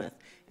at Plymouth.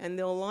 And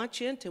they'll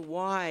launch into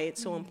why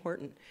it's so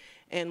important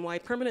and why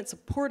permanent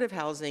supportive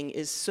housing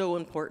is so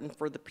important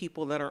for the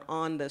people that are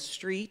on the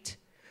street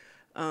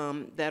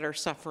that are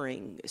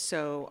suffering.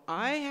 So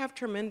I have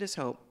tremendous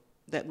hope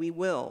that we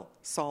will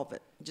solve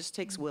it. It just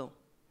takes will.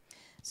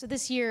 So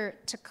this year,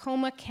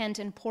 Tacoma, Kent,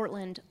 and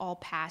Portland all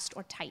passed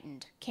or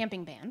tightened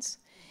camping bans.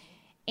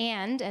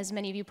 And as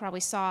many of you probably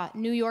saw,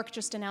 New York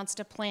just announced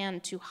a plan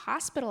to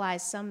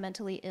hospitalize some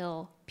mentally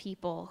ill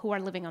people who are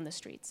living on the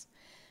streets.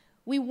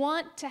 We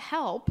want to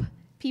help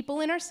people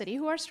in our city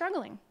who are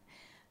struggling.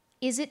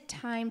 Is it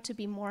time to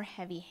be more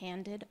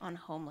heavy-handed on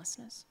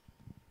homelessness?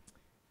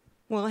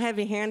 Well,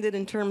 heavy-handed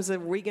in terms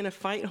of, are we going to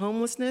fight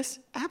homelessness?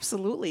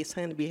 Absolutely, it's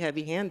time to be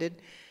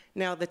heavy-handed.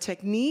 Now, the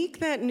technique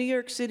that New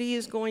York City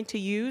is going to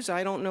use,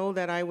 I don't know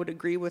that I would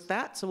agree with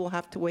that, so we'll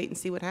have to wait and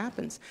see what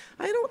happens.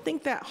 I don't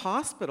think that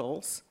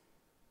hospitals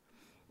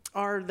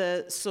are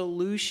the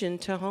solution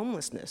to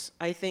homelessness.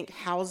 I think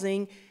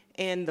housing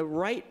and the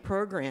right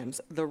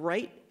programs, the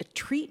right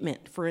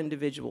treatment for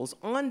individuals,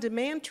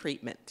 on-demand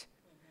treatment.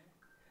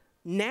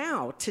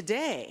 Now,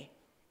 today,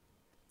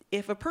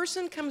 if a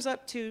person comes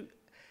up to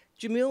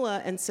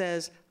Jamila and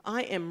says,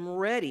 I am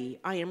ready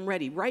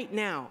right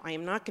now. I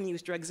am not going to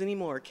use drugs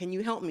anymore. Can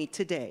you help me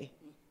today?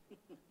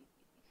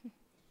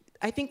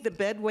 I think the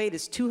bed wait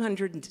is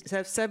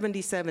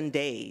 277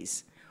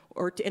 days,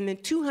 and then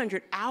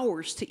 200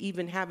 hours to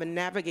even have a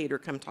navigator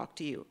come talk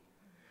to you.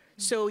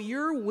 So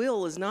your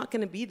will is not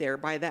going to be there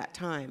by that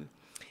time.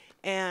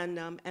 And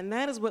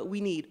that is what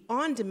we need,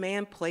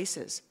 on-demand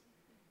places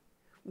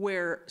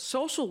where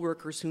social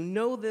workers who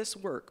know this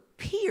work,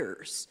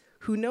 peers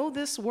who know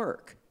this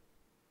work,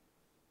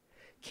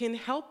 can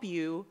help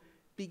you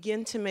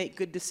begin to make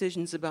good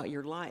decisions about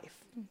your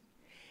life.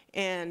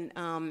 And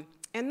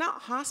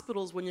not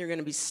hospitals when you're going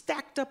to be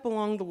stacked up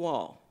along the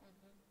wall,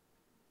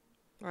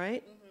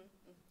 right?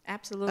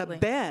 Absolutely.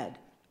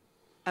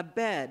 A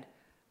bed,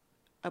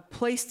 a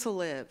place to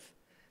live,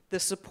 the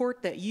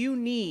support that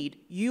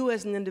you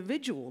as an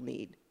individual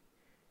need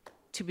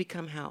to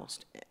become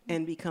housed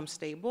and become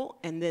stable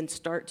and then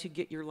start to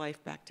get your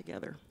life back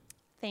together.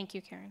 Thank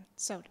you, Karen.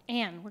 So,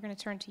 Anne, we're going to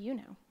turn to you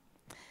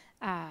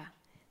now.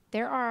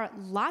 There are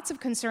lots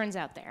of concerns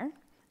out there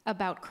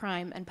about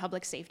crime and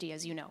public safety,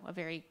 as you know, a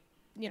very,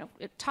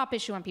 a top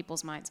issue on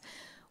people's minds.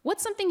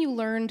 What's something you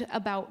learned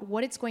about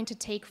what it's going to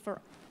take for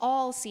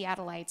all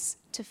Seattleites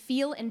to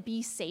feel and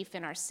be safe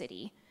in our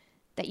city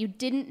that you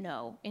didn't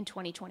know in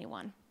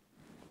 2021?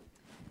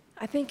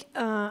 I think,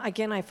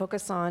 again, I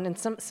focus on, and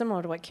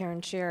similar to what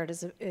Karen shared,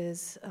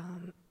 is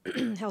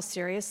how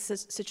serious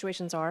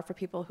situations are for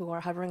people who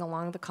are hovering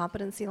along the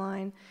competency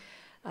line.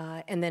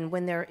 And then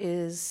when there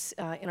is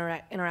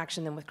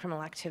interaction then with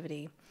criminal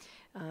activity,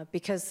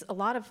 because a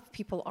lot of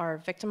people are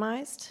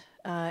victimized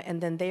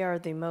And then they are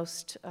the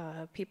most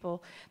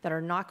people that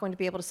are not going to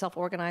be able to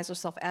self-organize or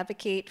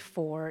self-advocate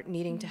for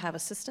needing to have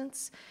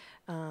assistance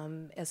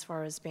as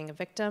far as being a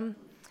victim.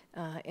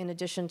 In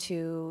addition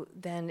to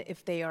then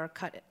if they are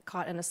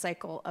caught in a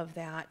cycle of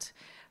that,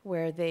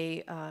 where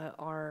they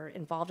are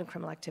involved in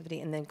criminal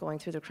activity and then going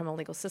through the criminal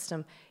legal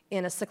system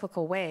in a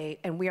cyclical way,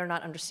 and we are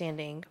not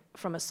understanding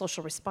from a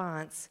social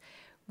response,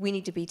 we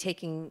need to be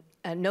taking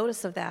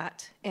notice of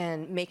that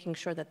and making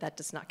sure that that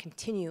does not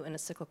continue in a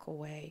cyclical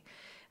way.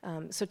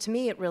 So to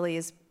me, it really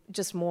is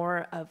just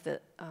more of the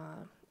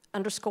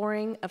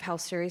underscoring of how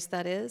serious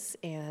that is,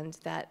 and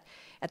that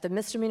at the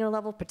misdemeanor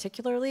level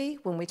particularly,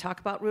 when we talk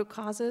about root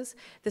causes,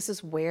 this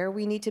is where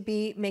we need to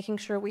be making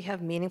sure we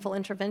have meaningful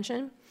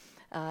intervention,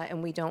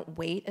 and we don't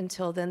wait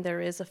until then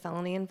there is a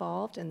felony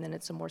involved, and then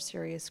it's a more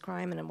serious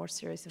crime and a more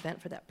serious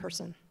event for that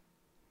person.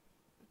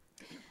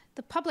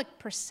 The public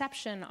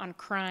perception on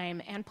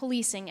crime and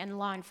policing and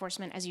law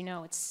enforcement, as you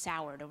know, it's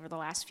soured over the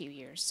last few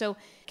years. So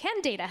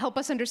can data help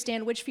us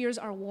understand which fears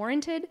are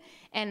warranted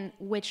and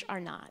which are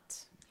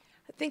not?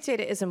 I think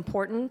data is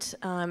important,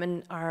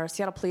 and our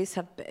Seattle police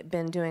have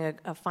been doing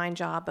a fine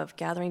job of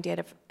gathering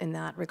data in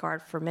that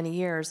regard for many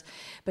years.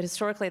 But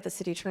historically at the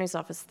city attorney's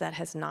office, that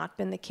has not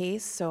been the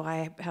case. So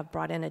I have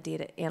brought in a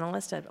data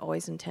analyst. I've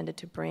always intended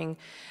to bring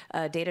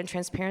a data and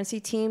transparency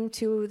team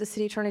to the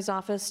city attorney's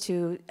office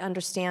to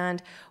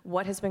understand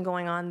what has been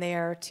going on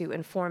there, to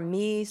inform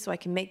me so I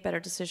can make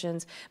better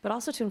decisions, but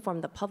also to inform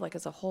the public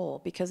as a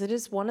whole, because it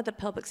is one of the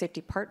public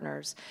safety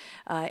partners.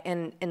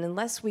 And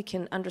unless we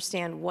can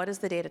understand what is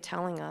the data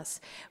telling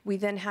us, we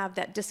then have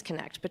that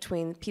disconnect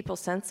between people's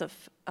sense of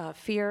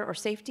fear or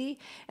safety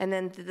and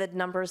then the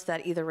numbers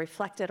that either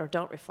reflect it or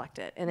don't reflect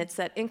it. And it's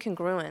that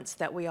incongruence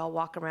that we all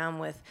walk around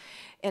with.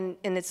 And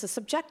it's a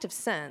subjective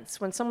sense.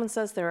 When someone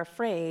says they're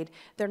afraid,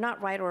 they're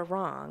not right or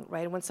wrong,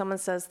 right? When someone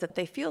says that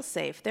they feel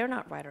safe, they're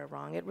not right or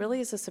wrong. It really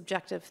is a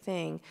subjective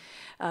thing,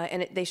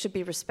 and they should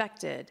be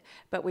respected.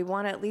 But we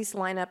want to at least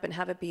line up and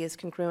have it be as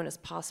congruent as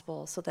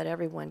possible so that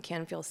everyone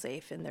can feel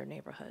safe in their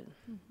neighborhood.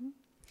 Mm-hmm.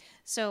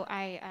 So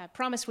I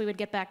promised we would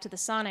get back to the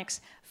Sonics.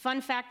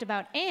 Fun fact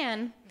about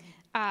Anne,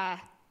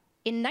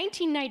 in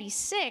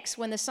 1996,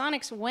 when the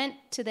Sonics went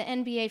to the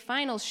NBA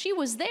Finals, she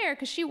was there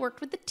because she worked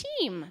with the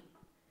team.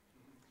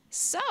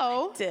 So...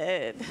 I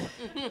did.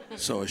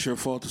 So it's your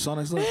fault the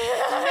Sonics left?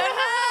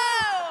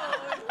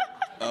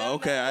 No!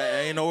 Okay,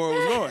 I ain't know where it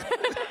was going.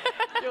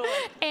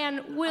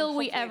 And will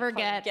we ever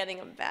get getting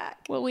them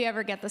back? Will we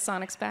ever get the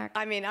Sonics back?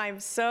 I mean, I'm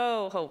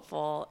so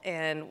hopeful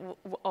and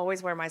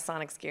always wear my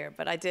Sonics gear.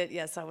 But I did,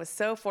 yes, I was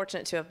so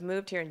fortunate to have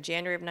moved here in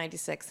January of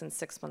 '96, and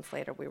 6 months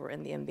later we were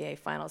in the NBA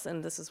Finals.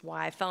 And this is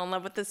why I fell in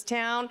love with this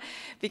town,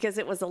 because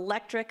it was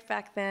electric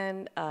back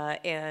then,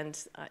 and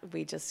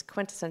we just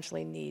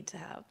quintessentially need to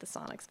have the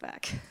Sonics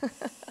back.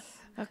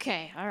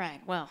 Okay, all right.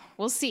 Well,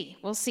 we'll see.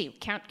 We'll see.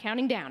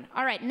 Counting down.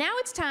 All right, now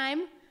it's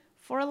time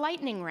for a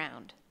lightning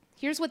round.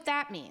 Here's what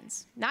that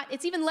means.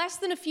 It's even less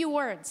than a few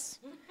words.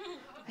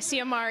 I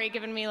see Amari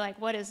giving me like,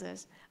 what is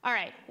this? All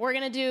right, we're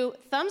gonna do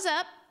thumbs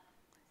up,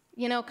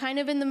 kind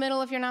of in the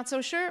middle if you're not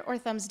so sure, or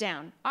thumbs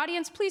down.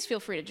 Audience, please feel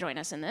free to join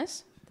us in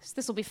this.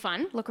 This will be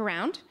fun. Look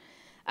around.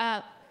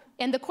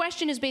 And the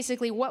question is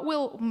basically, what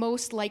will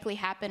most likely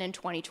happen in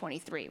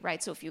 2023,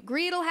 right? So if you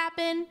agree it'll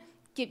happen,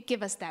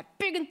 give us that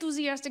big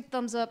enthusiastic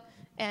thumbs up,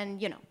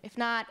 and if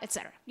not,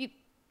 etc.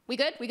 We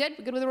good? We good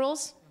with the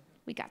rules?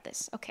 We got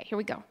this. Okay, here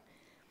we go.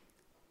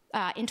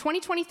 In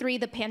 2023,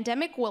 the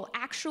pandemic will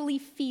actually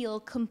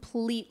feel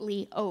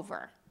completely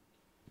over.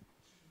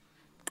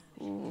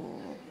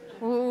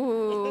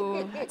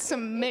 Ooh,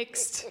 some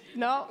mixed.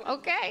 No?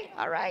 Okay,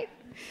 all right.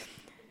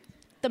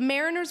 The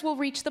Mariners will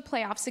reach the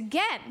playoffs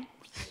again.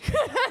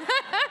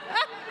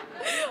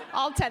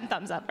 All 10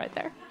 thumbs up right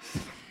there.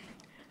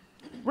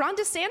 Ron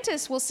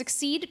DeSantis will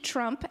succeed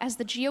Trump as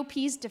the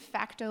GOP's de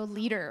facto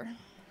leader.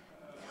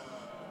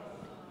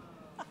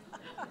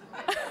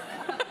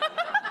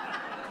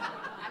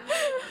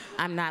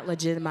 I'm not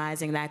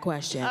legitimizing that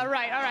question. All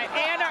right.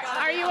 Ann,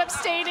 are you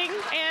abstaining,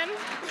 Ann?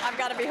 I've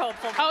got to be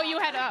hopeful. Oh, you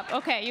had up.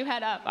 Okay, you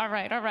had up. All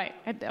right.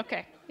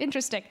 Okay,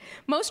 interesting.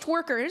 Most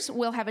workers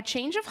will have a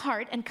change of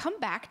heart and come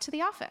back to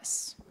the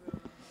office.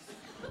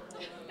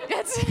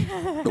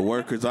 The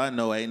workers I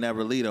know ain't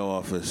never leave the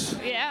office.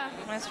 Yeah,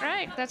 that's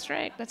right.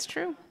 That's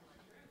true.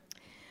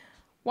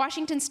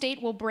 Washington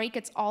State will break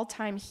its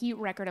all-time heat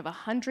record of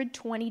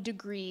 120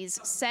 degrees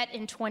set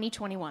in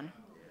 2021.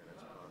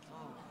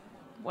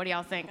 What do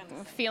y'all think?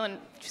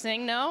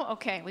 Saying no?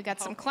 Okay, we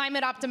got some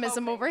climate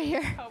optimism over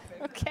here.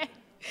 Okay.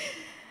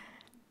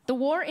 The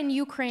war in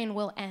Ukraine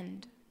will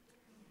end.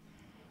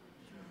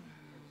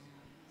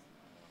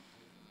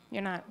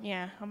 You're not,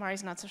 yeah,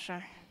 Amari's not so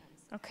sure.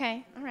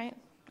 Okay, all right.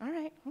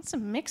 Well,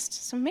 some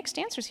mixed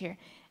answers here.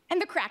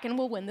 And the Kraken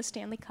will win the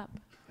Stanley Cup.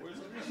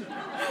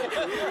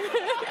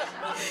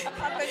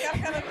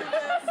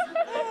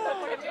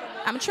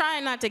 I'm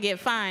trying not to get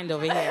fined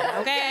over here,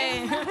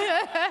 okay?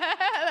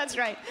 That's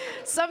right.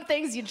 Some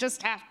things you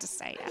just have to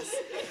say, yes.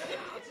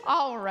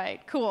 All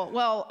right, cool.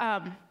 Well,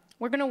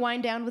 We're going to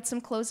wind down with some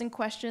closing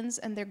questions,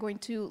 and they're going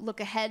to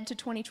look ahead to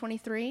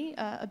 2023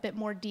 a bit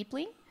more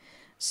deeply.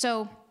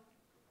 So,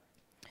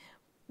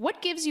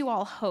 what gives you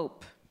all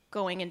hope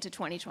going into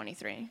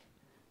 2023?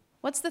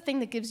 What's the thing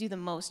that gives you the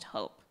most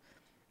hope?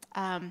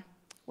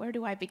 Where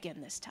do I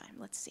begin this time?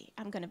 Let's see.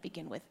 I'm going to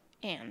begin with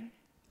Anne.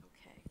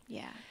 Okay.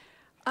 Yeah.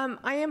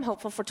 I am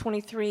hopeful for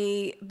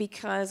 23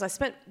 because I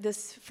spent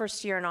this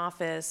first year in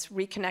office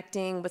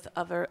reconnecting with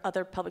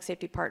other public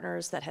safety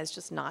partners that has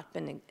just not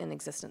been in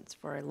existence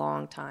for a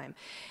long time.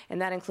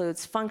 And that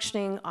includes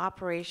functioning,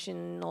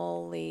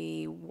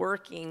 operationally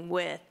working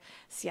with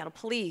Seattle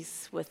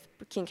Police, with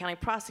King County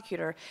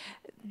Prosecutor,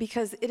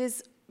 because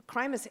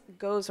crime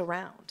goes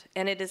around,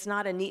 and it is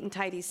not a neat and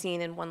tidy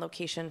scene in one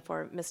location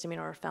for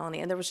misdemeanor or felony.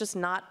 And there was just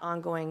not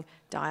ongoing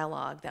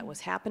dialogue that was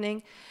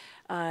happening.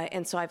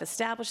 And so I've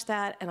established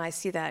that, and I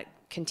see that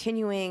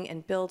continuing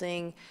and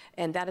building,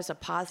 and that is a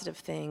positive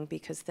thing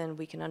because then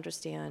we can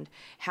understand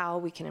how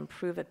we can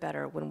improve it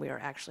better when we are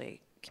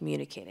actually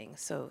communicating.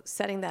 So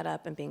setting that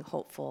up and being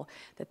hopeful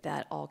that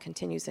that all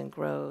continues and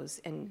grows,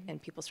 and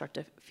people start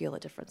to feel a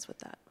difference with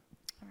that.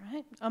 All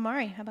right.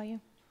 Omari, how about you?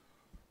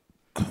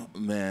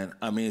 Man,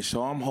 I mean,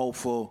 so I'm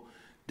hopeful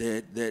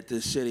that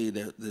this city,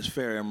 this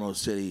Fair Emerald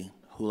City,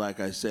 who,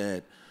 like I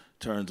said,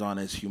 turns on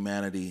its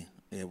humanity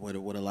with a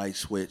light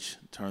switch,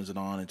 turns it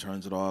on and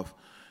turns it off,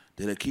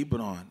 that it keep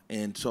it on.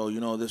 And so,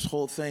 this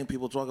whole thing,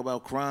 people talk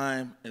about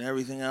crime and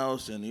everything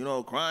else, and,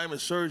 crime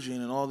is surging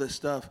and all this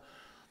stuff.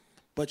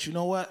 But you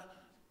know what?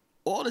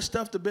 All this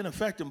stuff that's been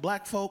affecting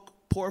black folk,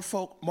 poor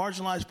folk,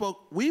 marginalized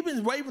folk, we've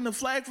been waving the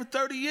flag for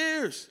 30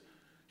 years.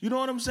 You know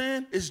what I'm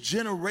saying? It's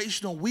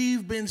generational.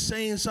 We've been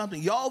saying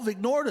something. Y'all have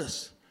ignored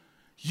us.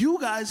 You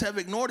guys have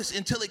ignored us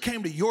until it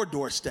came to your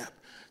doorstep,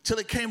 till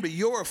it came to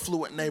your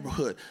affluent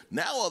neighborhood.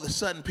 Now all of a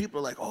sudden people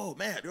are like, oh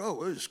man,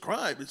 it's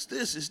crime, it's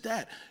this, it's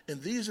that. And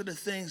these are the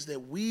things that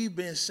we've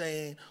been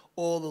saying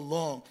all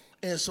along.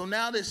 And so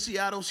now that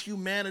Seattle's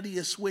humanity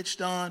is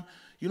switched on,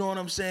 you know what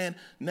I'm saying?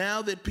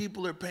 Now that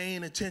people are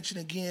paying attention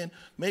again,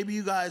 maybe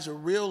you guys will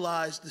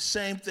realize the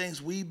same things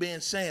we've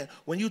been saying.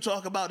 When you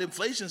talk about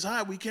inflation's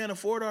high, we can't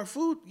afford our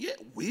food. Yeah,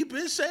 we've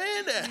been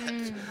saying that.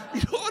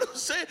 You know what I'm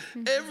saying?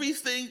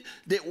 Everything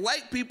that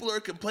white people are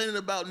complaining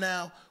about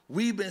now,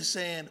 we've been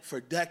saying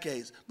for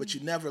decades, but you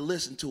never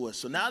listen to us.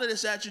 So now that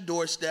it's at your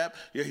doorstep,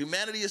 your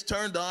humanity is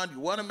turned on, you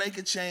want to make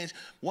a change.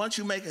 Once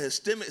you make a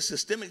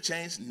systemic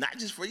change, not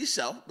just for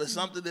yourself, but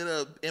something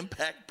that'll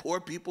impact poor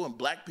people and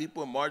black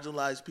people and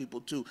marginalized people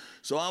too.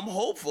 So I'm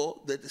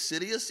hopeful that the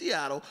city of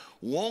Seattle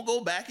won't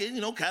go back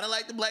in, kind of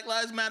like the Black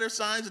Lives Matter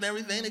signs and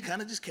everything. It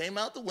kind of just came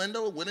out the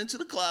window and went into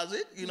the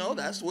closet.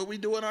 That's what we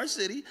do in our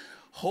city.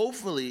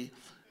 Hopefully,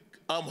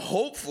 I'm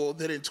hopeful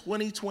that in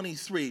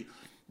 2023,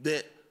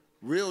 that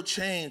real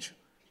change,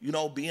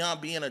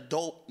 beyond being a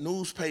dope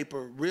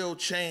newspaper, real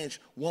change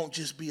won't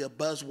just be a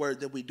buzzword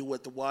that we do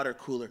at the water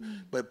cooler,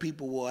 but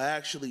people will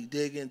actually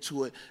dig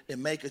into it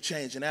and make a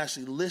change and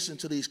actually listen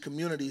to these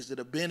communities that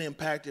have been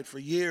impacted for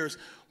years,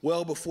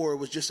 well before it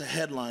was just a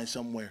headline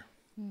somewhere.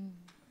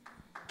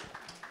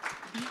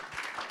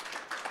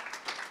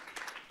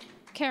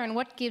 Karen,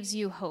 what gives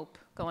you hope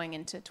going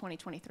into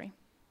 2023?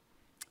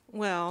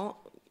 Well,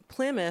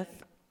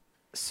 Plymouth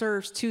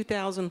serves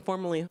 2,000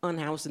 formerly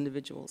unhoused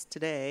individuals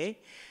today.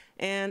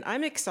 And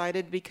I'm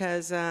excited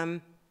because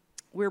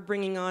we're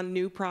bringing on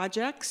new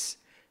projects.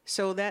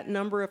 So that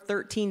number of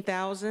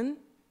 13,000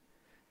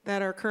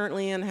 that are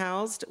currently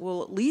unhoused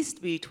will at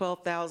least be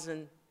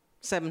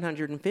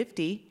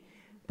 12,750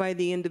 by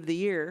the end of the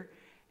year.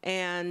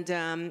 And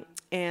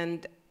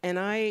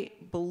I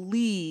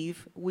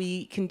believe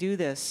we can do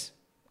this,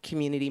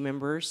 community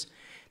members.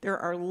 There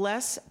are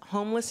less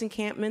homeless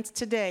encampments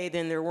today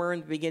than there were in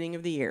the beginning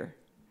of the year.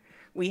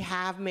 We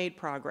have made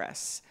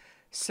progress.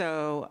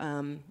 So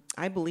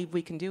I believe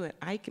we can do it.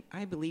 I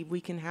believe we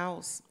can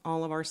house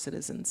all of our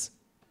citizens.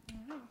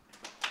 All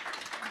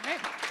right.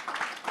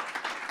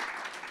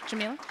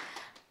 Jamila?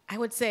 I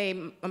would say,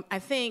 I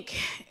think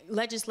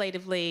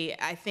legislatively,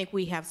 I think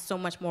we have so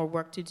much more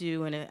work to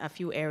do in a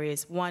few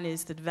areas. One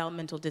is the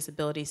developmental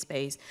disability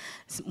space.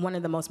 It's one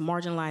of the most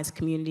marginalized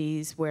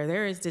communities where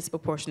there is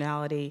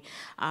disproportionality,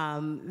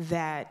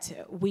 that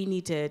we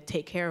need to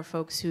take care of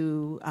folks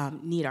who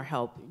need our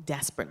help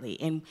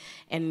desperately.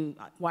 And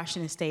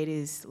Washington State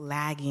is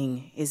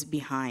lagging, is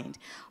behind.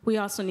 We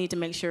also need to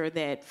make sure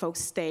that folks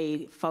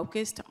stay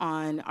focused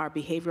on our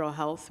behavioral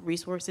health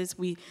resources.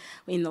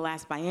 In the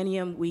last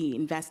biennium, we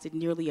invested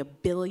nearly $1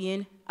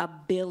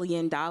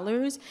 billion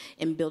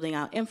in building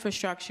out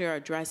infrastructure,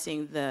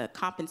 addressing the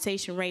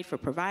compensation rate for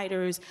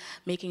providers,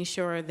 making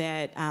sure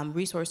that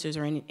resources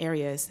are in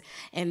areas.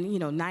 And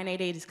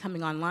 988 is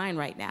coming online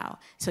right now.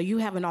 So you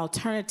have an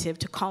alternative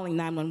to calling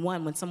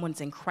 911 when someone's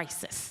in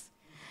crisis.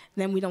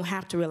 Then we don't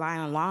have to rely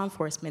on law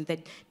enforcement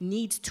that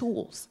needs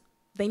tools.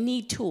 They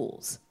need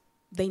tools.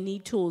 They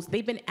need tools.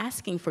 They've been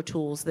asking for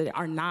tools that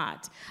are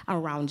not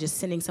around just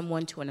sending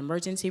someone to an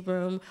emergency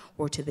room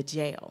or to the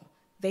jail.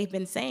 They've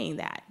been saying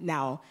that.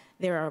 Now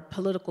There are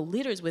political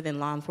leaders within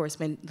law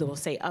enforcement that will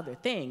say other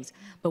things.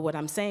 But what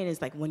I'm saying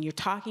is, like, when you're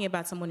talking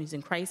about someone who's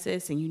in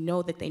crisis and you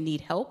know that they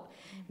need help,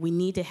 we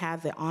need to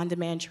have the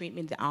on-demand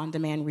treatment, the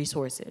on-demand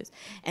resources.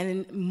 And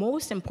then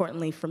most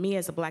importantly, for me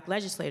as a Black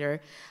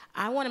legislator,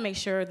 I want to make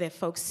sure that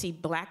folks see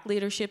Black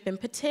leadership in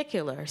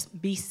particular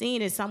be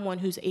seen as someone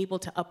who's able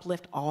to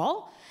uplift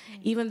all,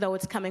 even though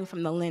it's coming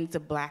from the lens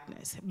of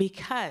Blackness.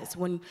 Because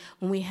when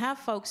we have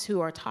folks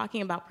who are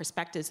talking about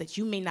perspectives that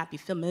you may not be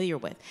familiar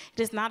with,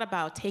 it is not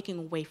about taking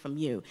away from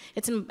you.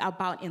 It's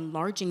about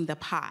enlarging the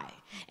pie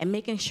and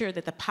making sure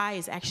that the pie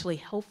is actually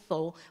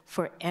helpful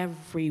for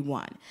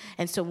everyone.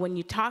 And so when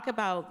you talk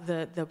about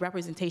the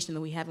representation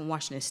that we have in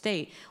Washington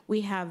State,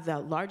 we have the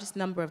largest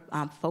number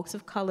of folks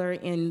of color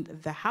in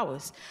the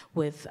House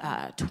with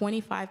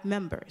 25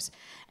 members.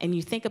 And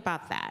you think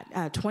about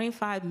that,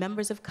 25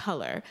 members of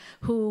color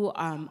who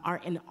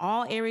are in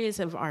all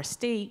areas of our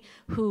state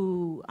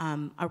who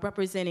are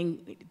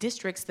representing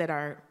districts that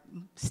are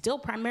still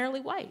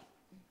primarily white.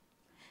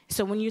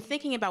 So when you're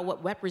thinking about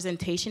what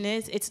representation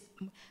is,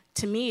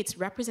 to me, it's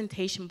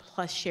representation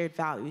plus shared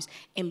values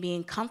and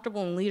being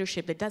comfortable in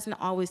leadership that doesn't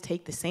always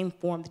take the same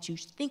form that you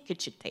think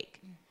it should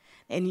take.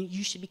 And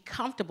you should be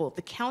comfortable.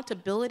 The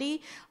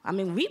accountability, I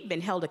mean, we've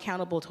been held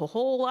accountable to a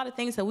whole lot of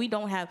things that we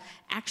don't have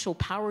actual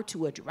power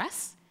to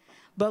address.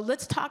 But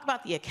let's talk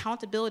about the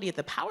accountability of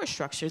the power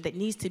structure that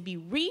needs to be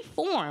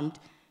reformed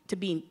to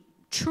be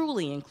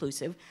truly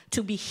inclusive,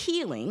 to be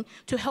healing,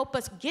 to help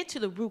us get to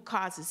the root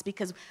causes,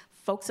 because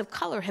folks of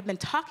color have been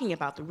talking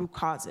about the root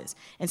causes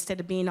instead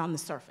of being on the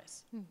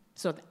surface.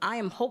 So I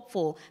am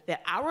hopeful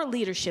that our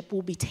leadership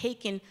will be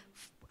taken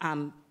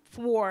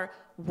for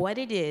what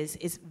it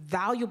is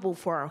valuable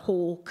for our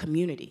whole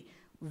community,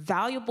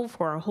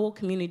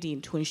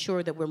 and to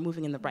ensure that we're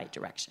moving in the right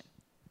direction.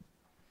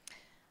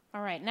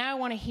 All right, now I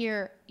want to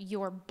hear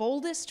your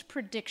boldest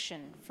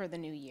prediction for the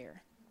new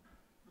year.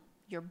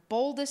 Your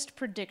boldest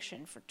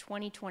prediction for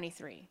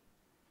 2023.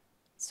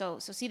 So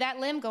see that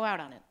limb? Go out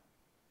on it.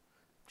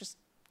 Just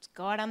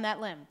go out on that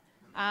limb.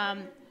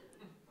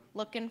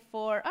 Looking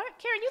for, all right,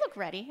 Karen, you look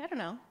ready. I don't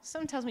know.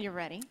 Someone tells me you're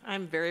ready.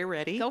 I'm very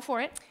ready. Go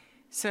for it.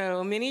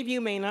 So many of you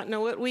may not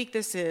know what week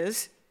this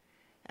is.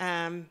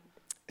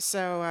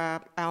 So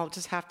I'll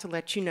just have to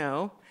let you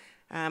know.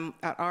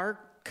 Our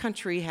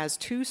country has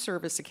 2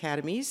 service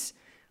academies.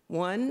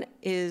 One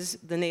is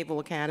the Naval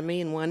Academy,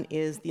 and one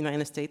is the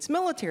United States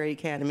Military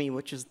Academy,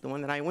 which is the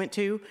one that I went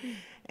to.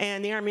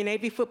 And the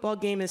Army-Navy football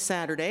game is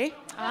Saturday.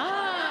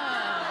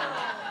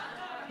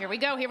 Here we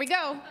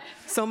go.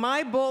 So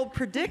my bold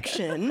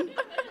prediction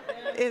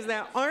is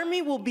that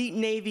Army will beat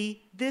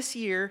Navy this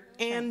year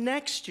and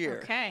next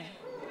year. Okay.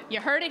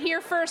 You heard it here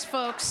first,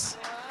 folks.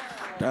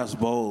 That's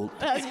bold.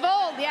 That's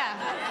bold,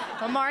 yeah.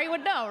 Amari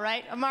would know,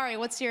 right? Amari,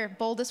 what's your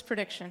boldest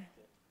prediction?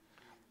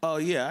 Oh,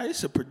 yeah,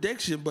 it's a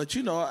prediction, but,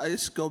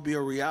 it's going to be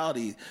a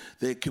reality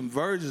that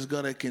Converge is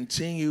going to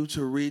continue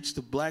to reach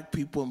the Black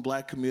people and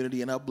Black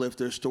community and uplift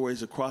their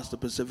stories across the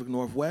Pacific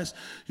Northwest.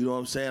 You know what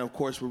I'm saying? Of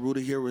course, we're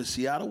rooted here in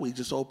Seattle. We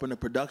just opened a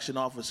production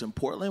office in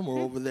Portland.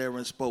 We're over there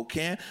in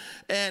Spokane.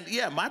 And,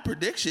 yeah, my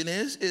prediction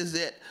is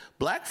that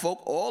Black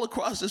folk all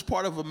across this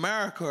part of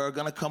America are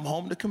going to come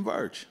home to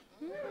Converge.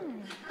 All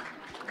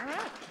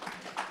right.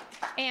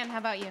 Ann, how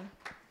about you?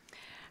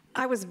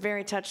 I was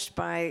very touched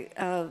by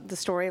the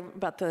story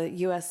about the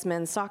U.S.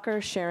 men's soccer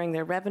sharing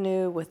their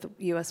revenue with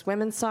U.S.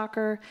 women's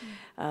soccer.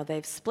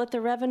 They've split the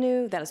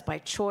revenue. That is by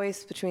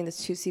choice between the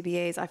 2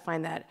 CBAs. I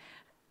find that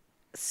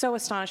so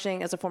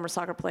astonishing. As a former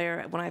soccer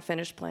player, when I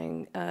finished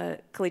playing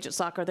collegiate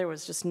soccer, there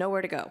was just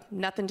nowhere to go,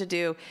 nothing to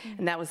do,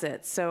 and that was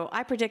it. So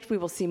I predict we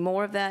will see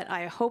more of that.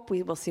 I hope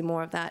we will see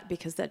more of that,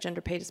 because that gender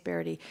pay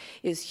disparity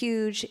is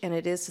huge, and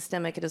it is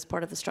systemic. It is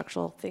part of the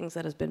structural things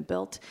that has been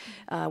built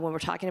when we're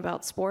talking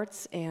about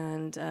sports.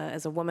 And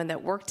as a woman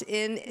that worked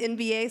in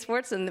NBA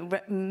sports and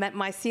met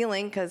my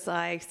ceiling, because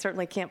I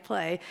certainly can't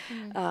play,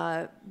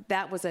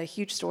 that was a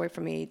huge story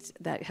for me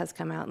that has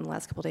come out in the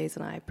last couple of days,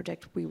 and I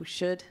predict we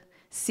should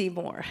see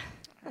more.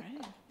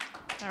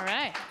 All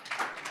right.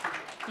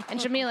 And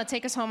Jamila,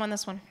 take us home on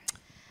this one.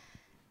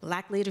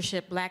 Black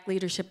leadership,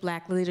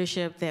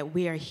 that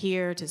we are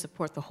here to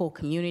support the whole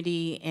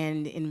community.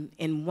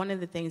 And one of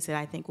the things that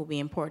I think will be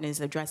important is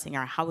addressing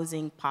our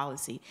housing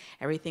policy,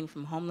 everything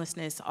from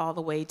homelessness all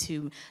the way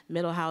to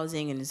middle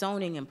housing and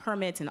zoning and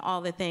permits and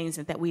all the things,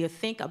 and that we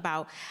think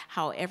about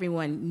how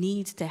everyone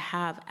needs to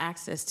have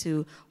access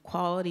to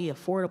quality,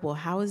 affordable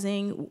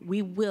housing.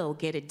 We will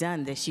get it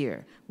done this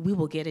year. We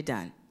will get it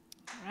done.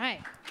 All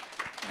right.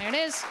 There it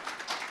is.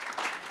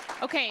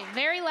 Okay,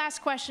 very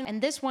last question,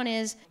 and this one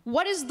is,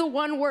 what is the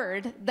one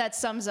word that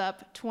sums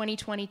up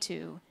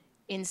 2022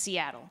 in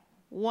Seattle?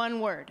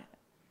 One word.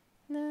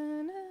 Na,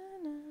 na, na,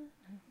 na.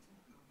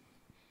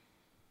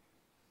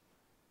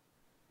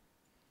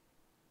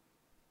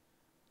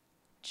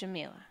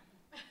 Jamila.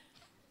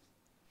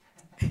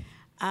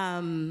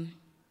 I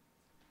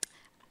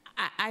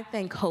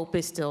think hope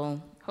is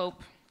still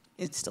Hope.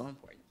 It's still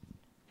important.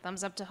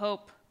 Thumbs up to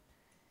hope.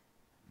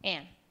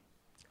 Ann.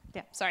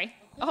 Yeah, sorry.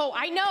 Oh,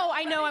 I know.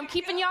 I'm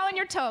keeping y'all on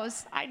your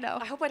toes. I know.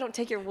 I hope I don't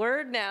take your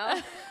word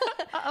now.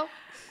 Uh-oh.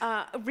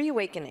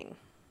 Reawakening.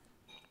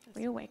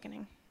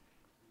 Reawakening.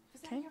 Is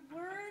that your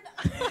word?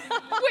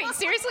 Wait,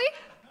 seriously?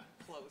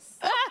 Close.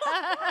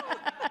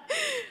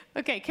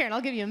 Okay, Karen, I'll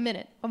give you a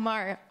minute.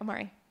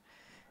 Amari.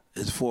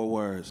 It's 4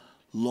 words.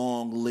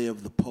 Long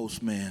live the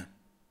postman.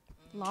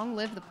 Long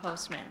live the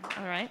postman.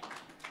 All right.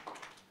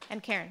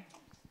 And Karen?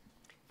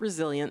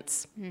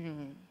 Resilience.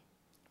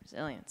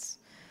 Resilience.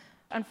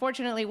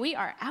 Unfortunately, we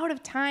are out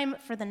of time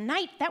for the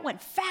night. That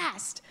went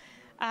fast.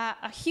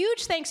 A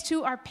huge thanks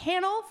to our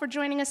panel for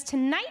joining us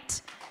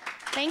tonight.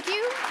 Thank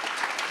you.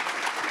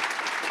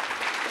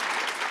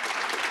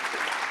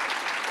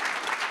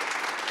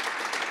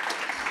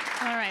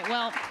 All right,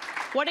 well,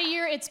 what a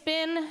year it's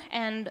been,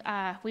 and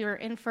we were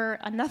in for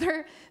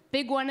another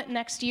big one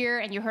next year,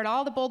 and you heard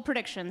all the bold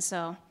predictions,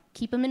 so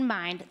keep them in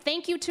mind.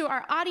 Thank you to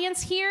our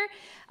audience here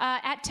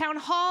at Town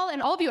Hall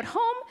and all of you at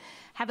home.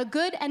 Have a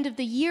good end of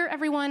the year,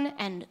 everyone,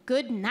 and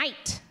good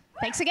night.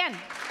 Thanks again.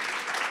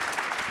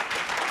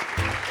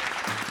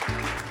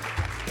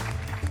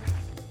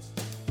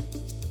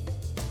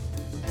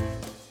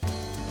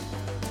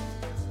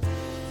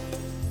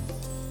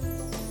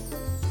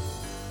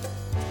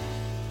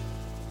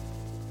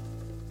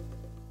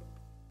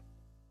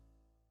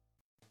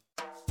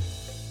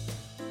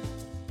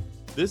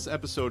 This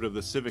episode of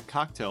the Civic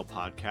Cocktail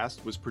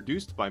Podcast was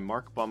produced by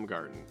Mark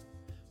Baumgarten.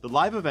 The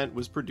live event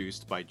was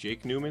produced by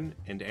Jake Newman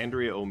and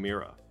Andrea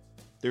O'Meara.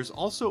 There's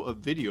also a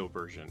video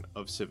version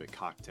of Civic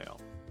Cocktail.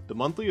 The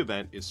monthly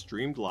event is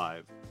streamed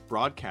live,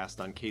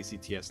 broadcast on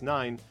KCTS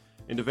 9,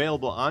 and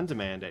available on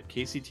demand at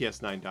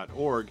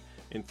kcts9.org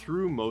and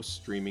through most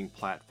streaming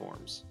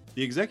platforms.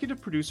 The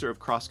executive producer of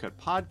Crosscut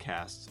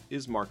Podcasts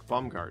is Mark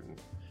Baumgarten,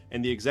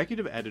 and the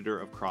executive editor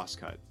of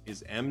Crosscut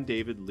is M.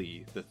 David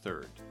Lee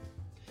III.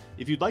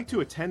 If you'd like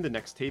to attend the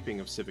next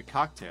taping of Civic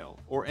Cocktail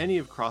or any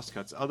of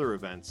Crosscut's other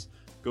events,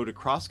 go to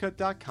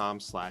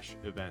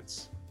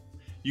crosscut.com/events.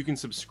 You can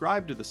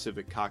subscribe to the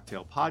Civic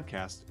Cocktail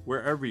Podcast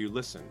wherever you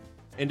listen.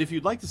 And if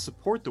you'd like to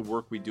support the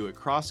work we do at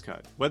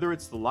Crosscut, whether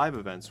it's the live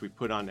events we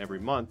put on every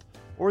month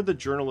or the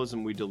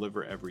journalism we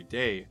deliver every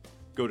day,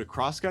 go to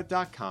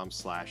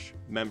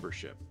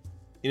crosscut.com/membership.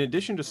 In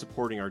addition to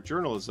supporting our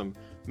journalism,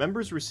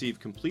 members receive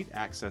complete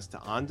access to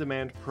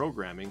on-demand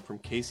programming from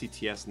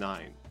KCTS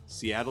 9,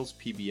 Seattle's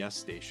PBS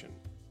station.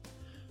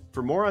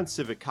 For more on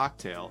Civic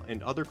Cocktail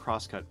and other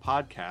Crosscut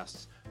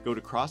podcasts, go to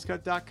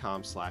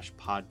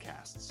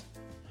crosscut.com/podcasts.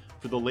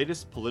 For the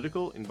latest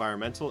political,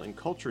 environmental, and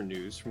culture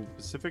news from the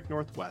Pacific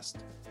Northwest,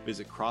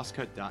 visit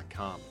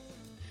crosscut.com.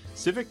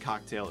 Civic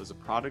Cocktail is a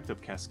product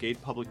of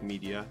Cascade Public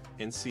Media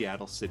and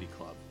Seattle City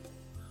Club.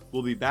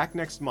 We'll be back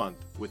next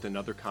month with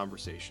another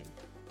conversation.